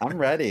 man. I'm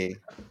ready.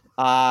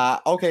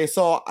 Okay,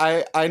 so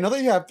I know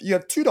that you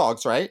have two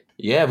dogs, right?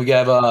 Yeah, we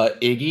have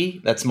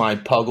Iggy, that's my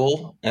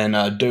puggle, and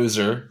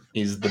Dozer,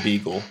 he's the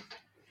beagle.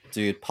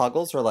 Dude,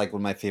 Puggles are like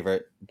one of my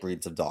favorite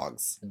breeds of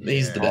dogs.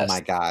 He's the Oh best.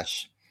 my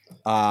gosh.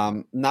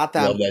 Not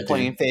that Love I'm that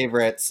playing dude.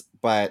 favorites,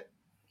 but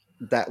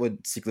that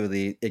would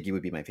secretly Iggy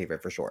would be my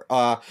favorite for sure.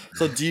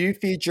 So do you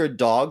feed your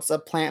dogs a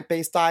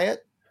plant-based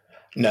diet?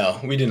 No,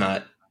 we do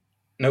not.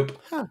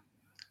 Nope. Huh.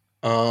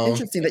 Um,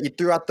 Interesting that you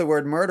threw out the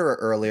word murderer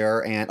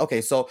earlier. And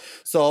okay, so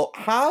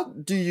how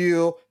do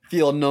you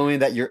feel knowing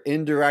that you're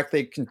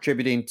indirectly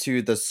contributing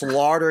to the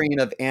slaughtering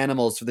of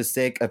animals for the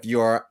sake of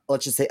your,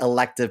 let's just say,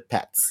 elective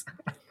pets?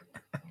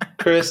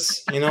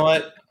 Chris, you know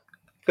what?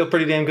 I feel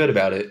pretty damn good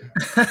about it.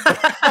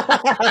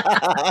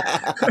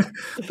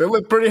 They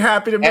look pretty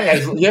happy to me.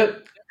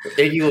 Yep.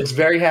 Iggy looks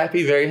very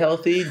happy, very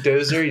healthy.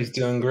 Dozer, he's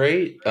doing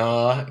great.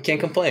 Can't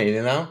complain,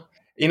 you know?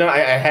 I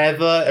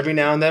have every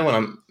now and then when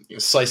I'm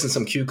slicing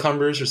some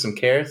cucumbers or some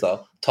carrots,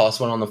 I'll toss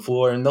one on the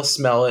floor and they'll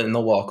smell it and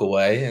they'll walk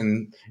away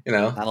and,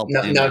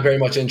 not very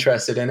much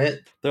interested in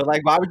it. They're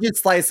like, why would you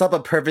slice up a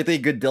perfectly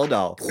good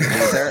dildo?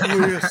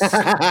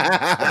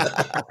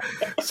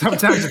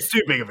 Sometimes it's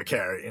too big of a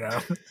carrot,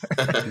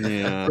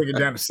 Yeah. Bring it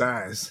down to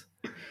size.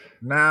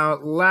 Now,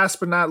 last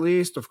but not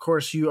least, of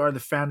course, you are the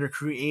founder,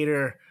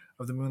 creator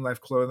of the Moonlife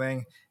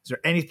Clothing. Is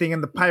there anything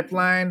in the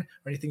pipeline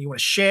or anything you want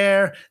to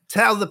share?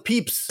 Tell the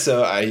peeps.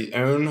 So I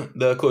own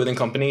the clothing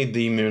company,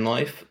 The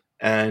Moonlife.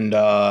 And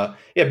I've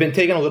been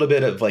taking a little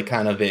bit of like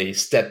kind of a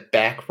step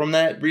back from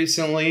that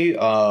recently.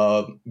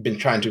 Been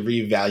trying to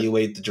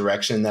reevaluate the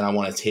direction that I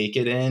want to take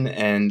it in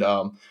and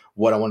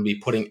what I want to be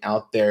putting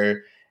out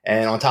there.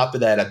 And on top of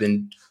that, I've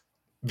been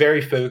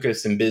very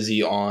focused and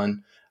busy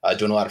on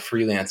doing a lot of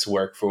freelance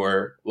work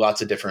for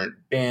lots of different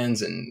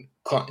bands and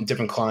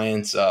different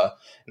clients.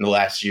 In the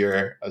last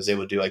year, I was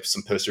able to do like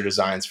some poster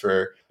designs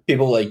for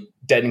people like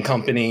Dead and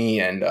Company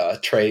and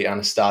Trey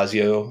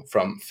Anastasio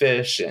from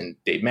Fish and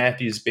Dave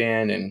Matthews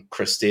Band and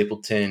Chris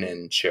Stapleton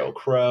and Sheryl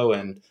Crow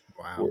and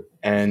wow.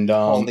 And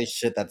holy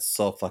shit, that's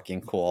so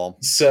fucking cool.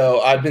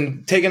 So I've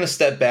been taking a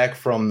step back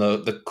from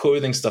the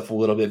clothing stuff a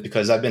little bit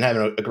because I've been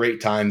having a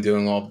great time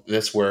doing all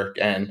this work,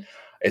 and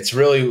it's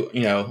really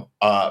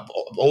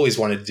always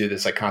wanted to do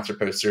this like concert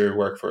poster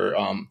work for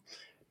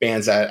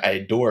bands that I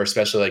adore,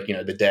 especially like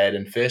the Dead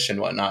and Fish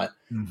and whatnot,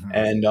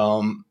 and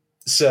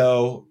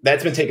so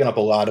that's been taking up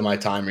a lot of my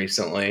time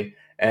recently.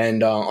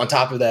 And on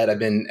top of that, I've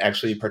been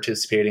actually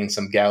participating in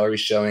some gallery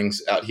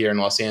showings out here in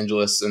Los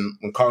Angeles. And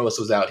when Carlos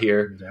was out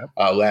here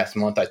last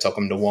month, I took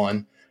him to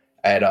one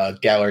at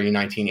Gallery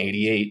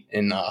 1988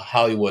 in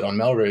Hollywood on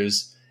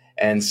Melrose.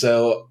 And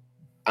so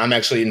I'm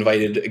actually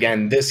invited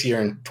again this year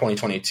in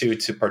 2022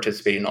 to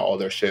participate in all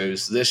their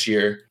shows this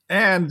year.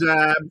 And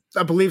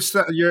I believe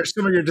some of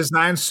your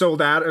designs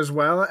sold out as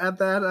well at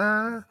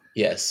that.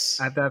 Yes.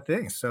 At that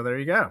thing. So there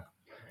you go.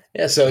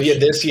 Yeah, so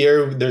this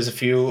year there's a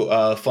few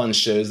fun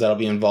shows that I'll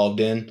be involved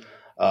in.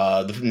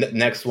 The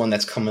next one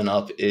that's coming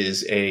up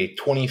is a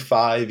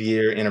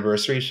 25-year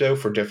anniversary show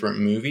for different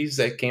movies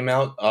that came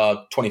out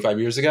 25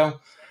 years ago.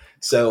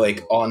 So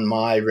like on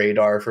my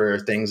radar for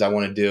things I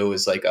want to do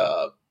is like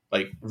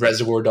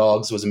Reservoir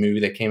Dogs was a movie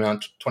that came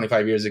out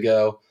 25 years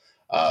ago.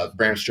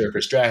 Bram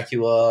Stoker's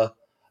Dracula.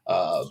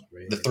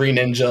 The Three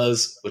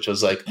Ninjas, which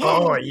was like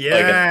like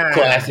a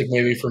classic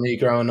movie for me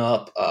growing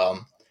up.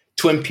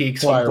 Twin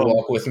Peaks Fire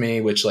Walk with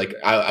Me, which like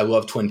I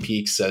love Twin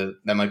Peaks, so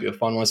that might be a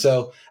fun one.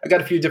 So I got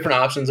a few different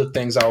options of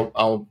things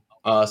I'll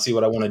see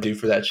what I want to do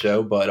for that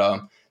show, but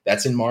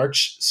that's in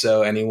March.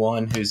 So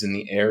anyone who's in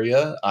the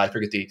area, I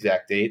forget the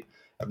exact date.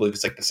 I believe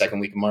it's like the second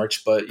week of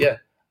March, but yeah,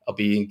 I'll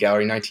be in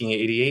Gallery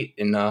 1988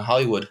 in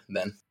Hollywood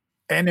then.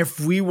 And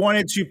if we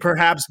wanted to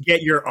perhaps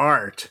get your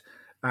art,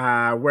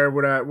 where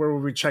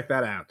would we check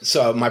that out?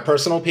 So my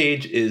personal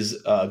page is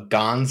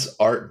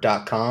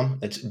gonzart.com.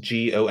 It's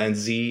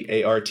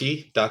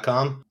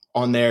GONZART.com.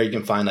 On there, you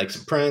can find like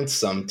some prints,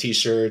 some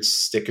t-shirts,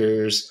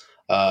 stickers,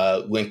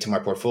 link to my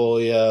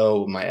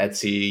portfolio, my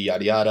Etsy,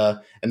 yada,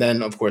 yada. And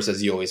then, of course,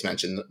 as you always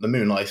mentioned, the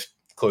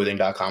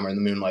moonlifeclothing.com or the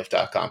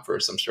moonlife.com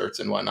for some shirts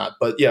and whatnot.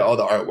 But yeah, all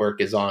the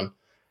artwork is on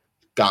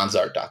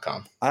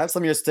gonzart.com. I have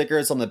some of your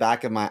stickers on the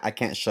back of I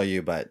can't show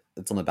you, but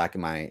it's on the back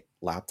of my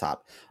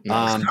laptop.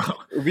 Nice.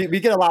 We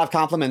get a lot of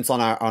compliments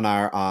on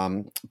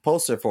our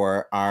poster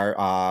for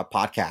our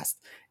podcast.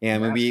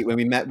 And when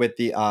we met with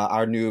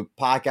our new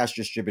podcast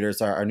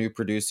distributors, our new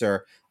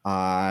producer,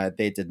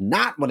 they did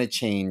not want to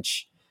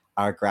change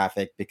our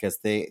graphic because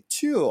they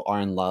too are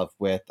in love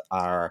with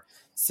our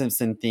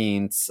Simpson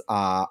themed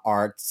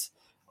art,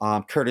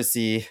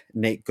 courtesy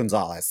Nate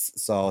Gonzalez.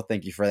 So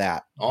thank you for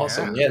that.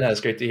 Awesome. Yeah, that's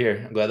great to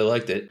hear. I'm glad they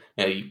liked it.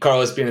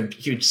 Carlos being a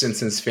huge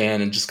Simpsons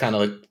fan and just kind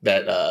of like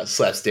that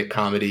slapstick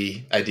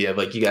comedy idea of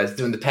like you guys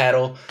doing the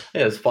paddle.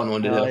 Yeah, it's a fun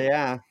one to do.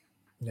 Yeah.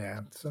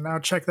 Yeah. So now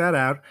check that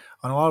out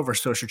on all of our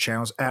social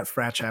channels at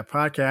Frat Chat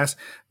Podcast.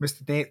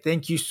 Mr. Nate,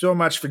 thank you so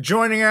much for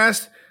joining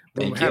us.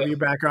 We'll have you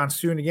back on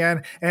soon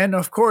again. And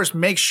of course,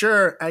 make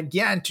sure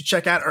again to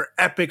check out our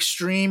epic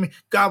stream,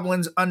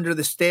 Goblins Under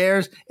the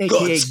Stairs,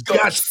 aka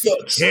Guts.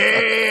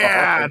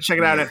 Yeah. Check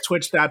it out at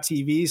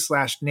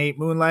twitch.tv/Nate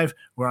Moonlife.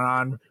 We're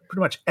on pretty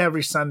much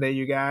every Sunday,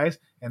 you guys.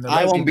 And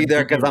I won't be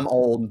there because I'm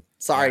old.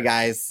 Sorry,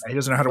 guys. He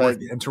doesn't know how to work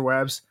the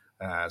interwebs.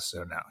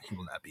 So no, he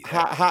will not be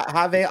there.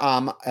 Have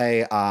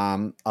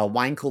a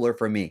wine cooler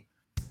for me.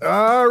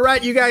 All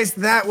right, you guys,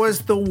 that was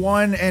the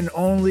one and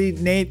only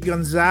Nate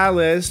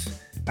Gonzalez.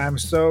 I'm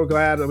so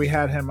glad that we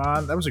had him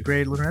on. That was a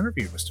great little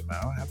interview, Mr.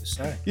 Mo, I have to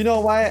say. You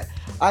know what?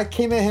 I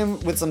came at him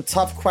with some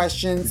tough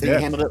questions, and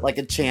he handled it like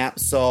a champ.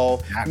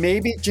 So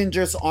maybe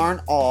gingers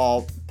aren't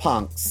all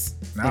punks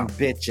and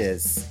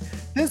bitches.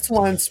 This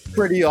one's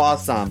pretty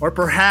awesome. Or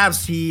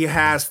perhaps he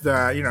has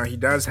he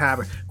does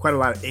have quite a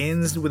lot of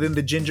ins within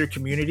the ginger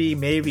community.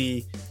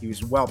 Maybe he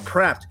was well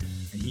prepped,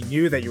 and he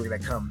knew that you were going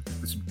to come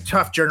with some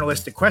tough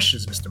journalistic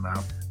questions, Mr.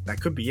 Mo.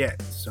 That could be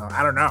it. So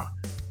I don't know.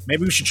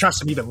 Maybe we should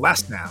trust him even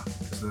less now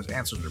because those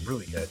answers are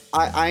really good.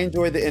 I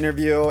enjoyed the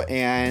interview,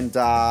 and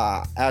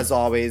as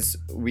always,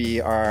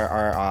 we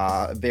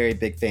are very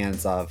big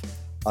fans of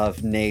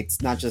Nate.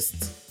 Not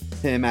just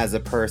him as a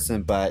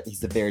person, but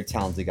he's a very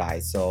talented guy.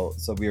 So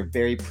we are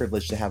very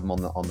privileged to have him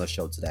on the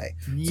show today.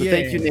 So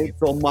thank you, Nate,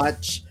 so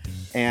much.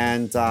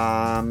 And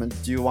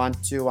do you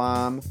want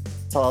to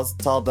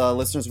tell the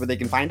listeners where they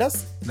can find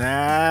us?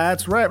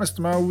 That's right, Mr.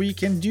 Mo. We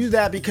can do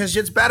that because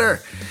it's better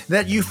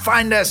that you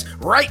find us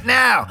right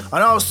now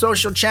on all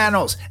social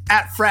channels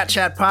at Frat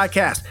Chat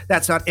Podcast.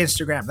 That's on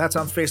Instagram. That's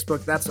on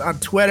Facebook. That's on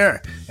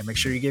Twitter. And make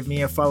sure you give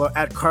me a follow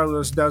at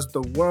Carlos Does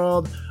the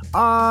World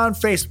on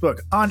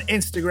Facebook, on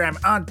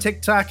Instagram, on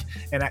TikTok,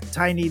 and at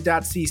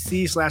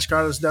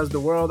tiny.cc/Carlos Does the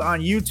World on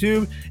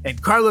YouTube,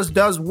 and Carlos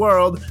Does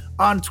World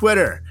on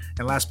Twitter.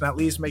 And last but not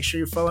least, make sure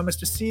you follow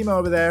Mr. Seymour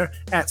over there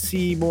at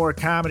Seymour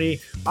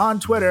Comedy on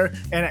Twitter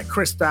and at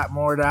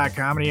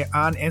chris.moore.comedy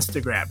on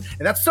Instagram.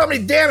 And that's so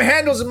many damn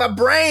handles in my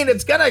brain,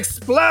 it's gonna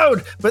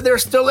explode, but they're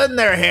still in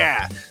there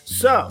here.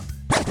 So,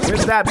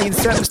 with that being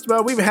said, Mr.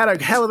 Mo, we've had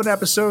a hell of an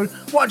episode.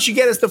 Why don't you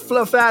get us the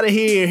fluff out of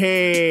here?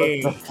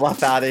 Hey, the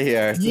fluff out of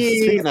here. Yeah.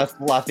 Speaking of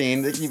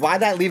fluffing, why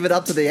not leave it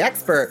up to the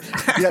expert?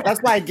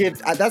 That's why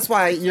that's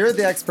why you're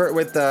the expert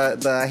with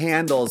the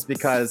handles,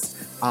 because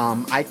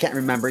I can't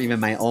remember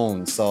even my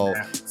own. So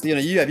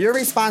you have your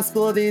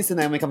responsibilities, and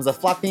then when it comes to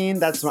fluffing,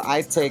 that's when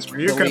I take the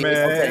lead.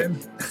 Okay.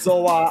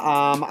 So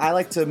I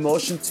like to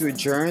motion to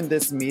adjourn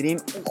this meeting.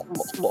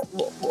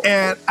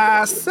 And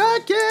a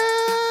second.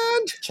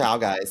 Ciao,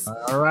 guys.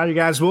 All right, you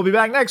guys. We'll be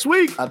back next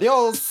week.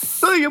 Adios.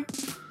 See you.